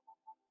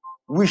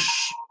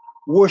 wish,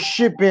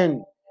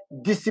 worshiping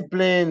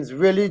disciplines,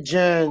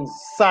 religions,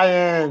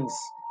 science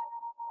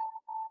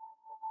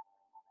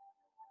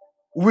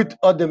with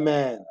other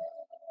men.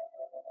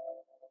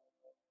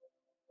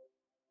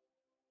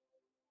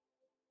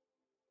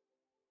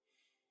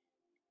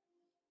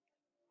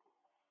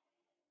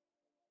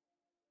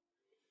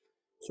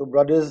 So,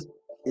 brothers,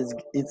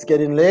 it's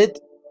getting late.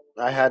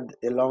 I had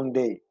a long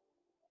day,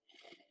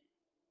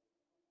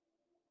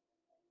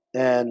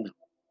 and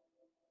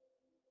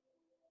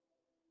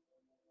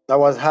I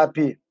was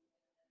happy.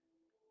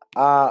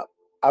 Uh,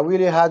 I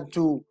really had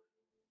to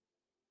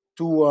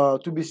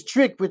be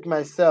strict with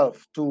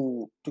myself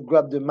to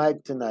grab the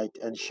mic tonight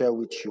and share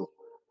with you.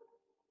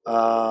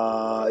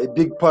 A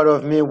big part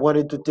of me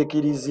wanted to take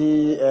it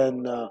easy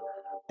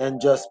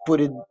and just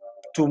put it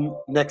to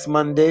next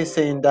Monday,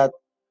 saying that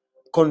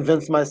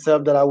convince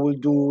myself that I will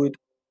do it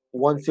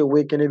once a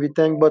week and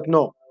everything. But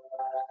no,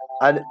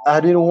 I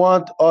didn't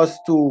want us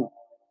to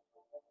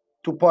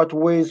part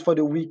ways for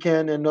the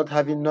weekend and not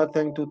having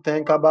nothing to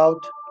think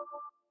about.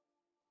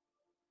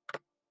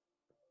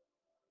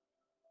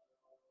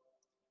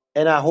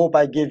 And I hope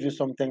I gave you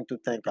something to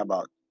think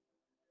about.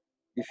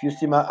 If you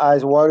see my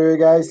eyes water,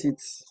 guys,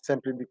 it's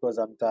simply because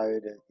I'm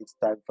tired and it's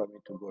time for me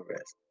to go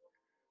rest.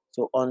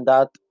 So on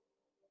that,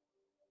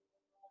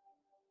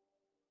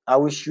 I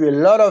wish you a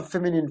lot of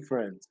feminine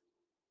friends.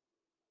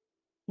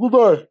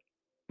 Goodbye.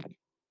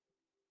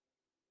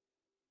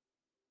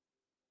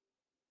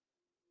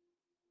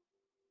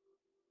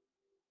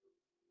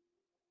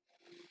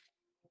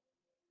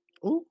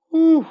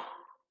 Ooh.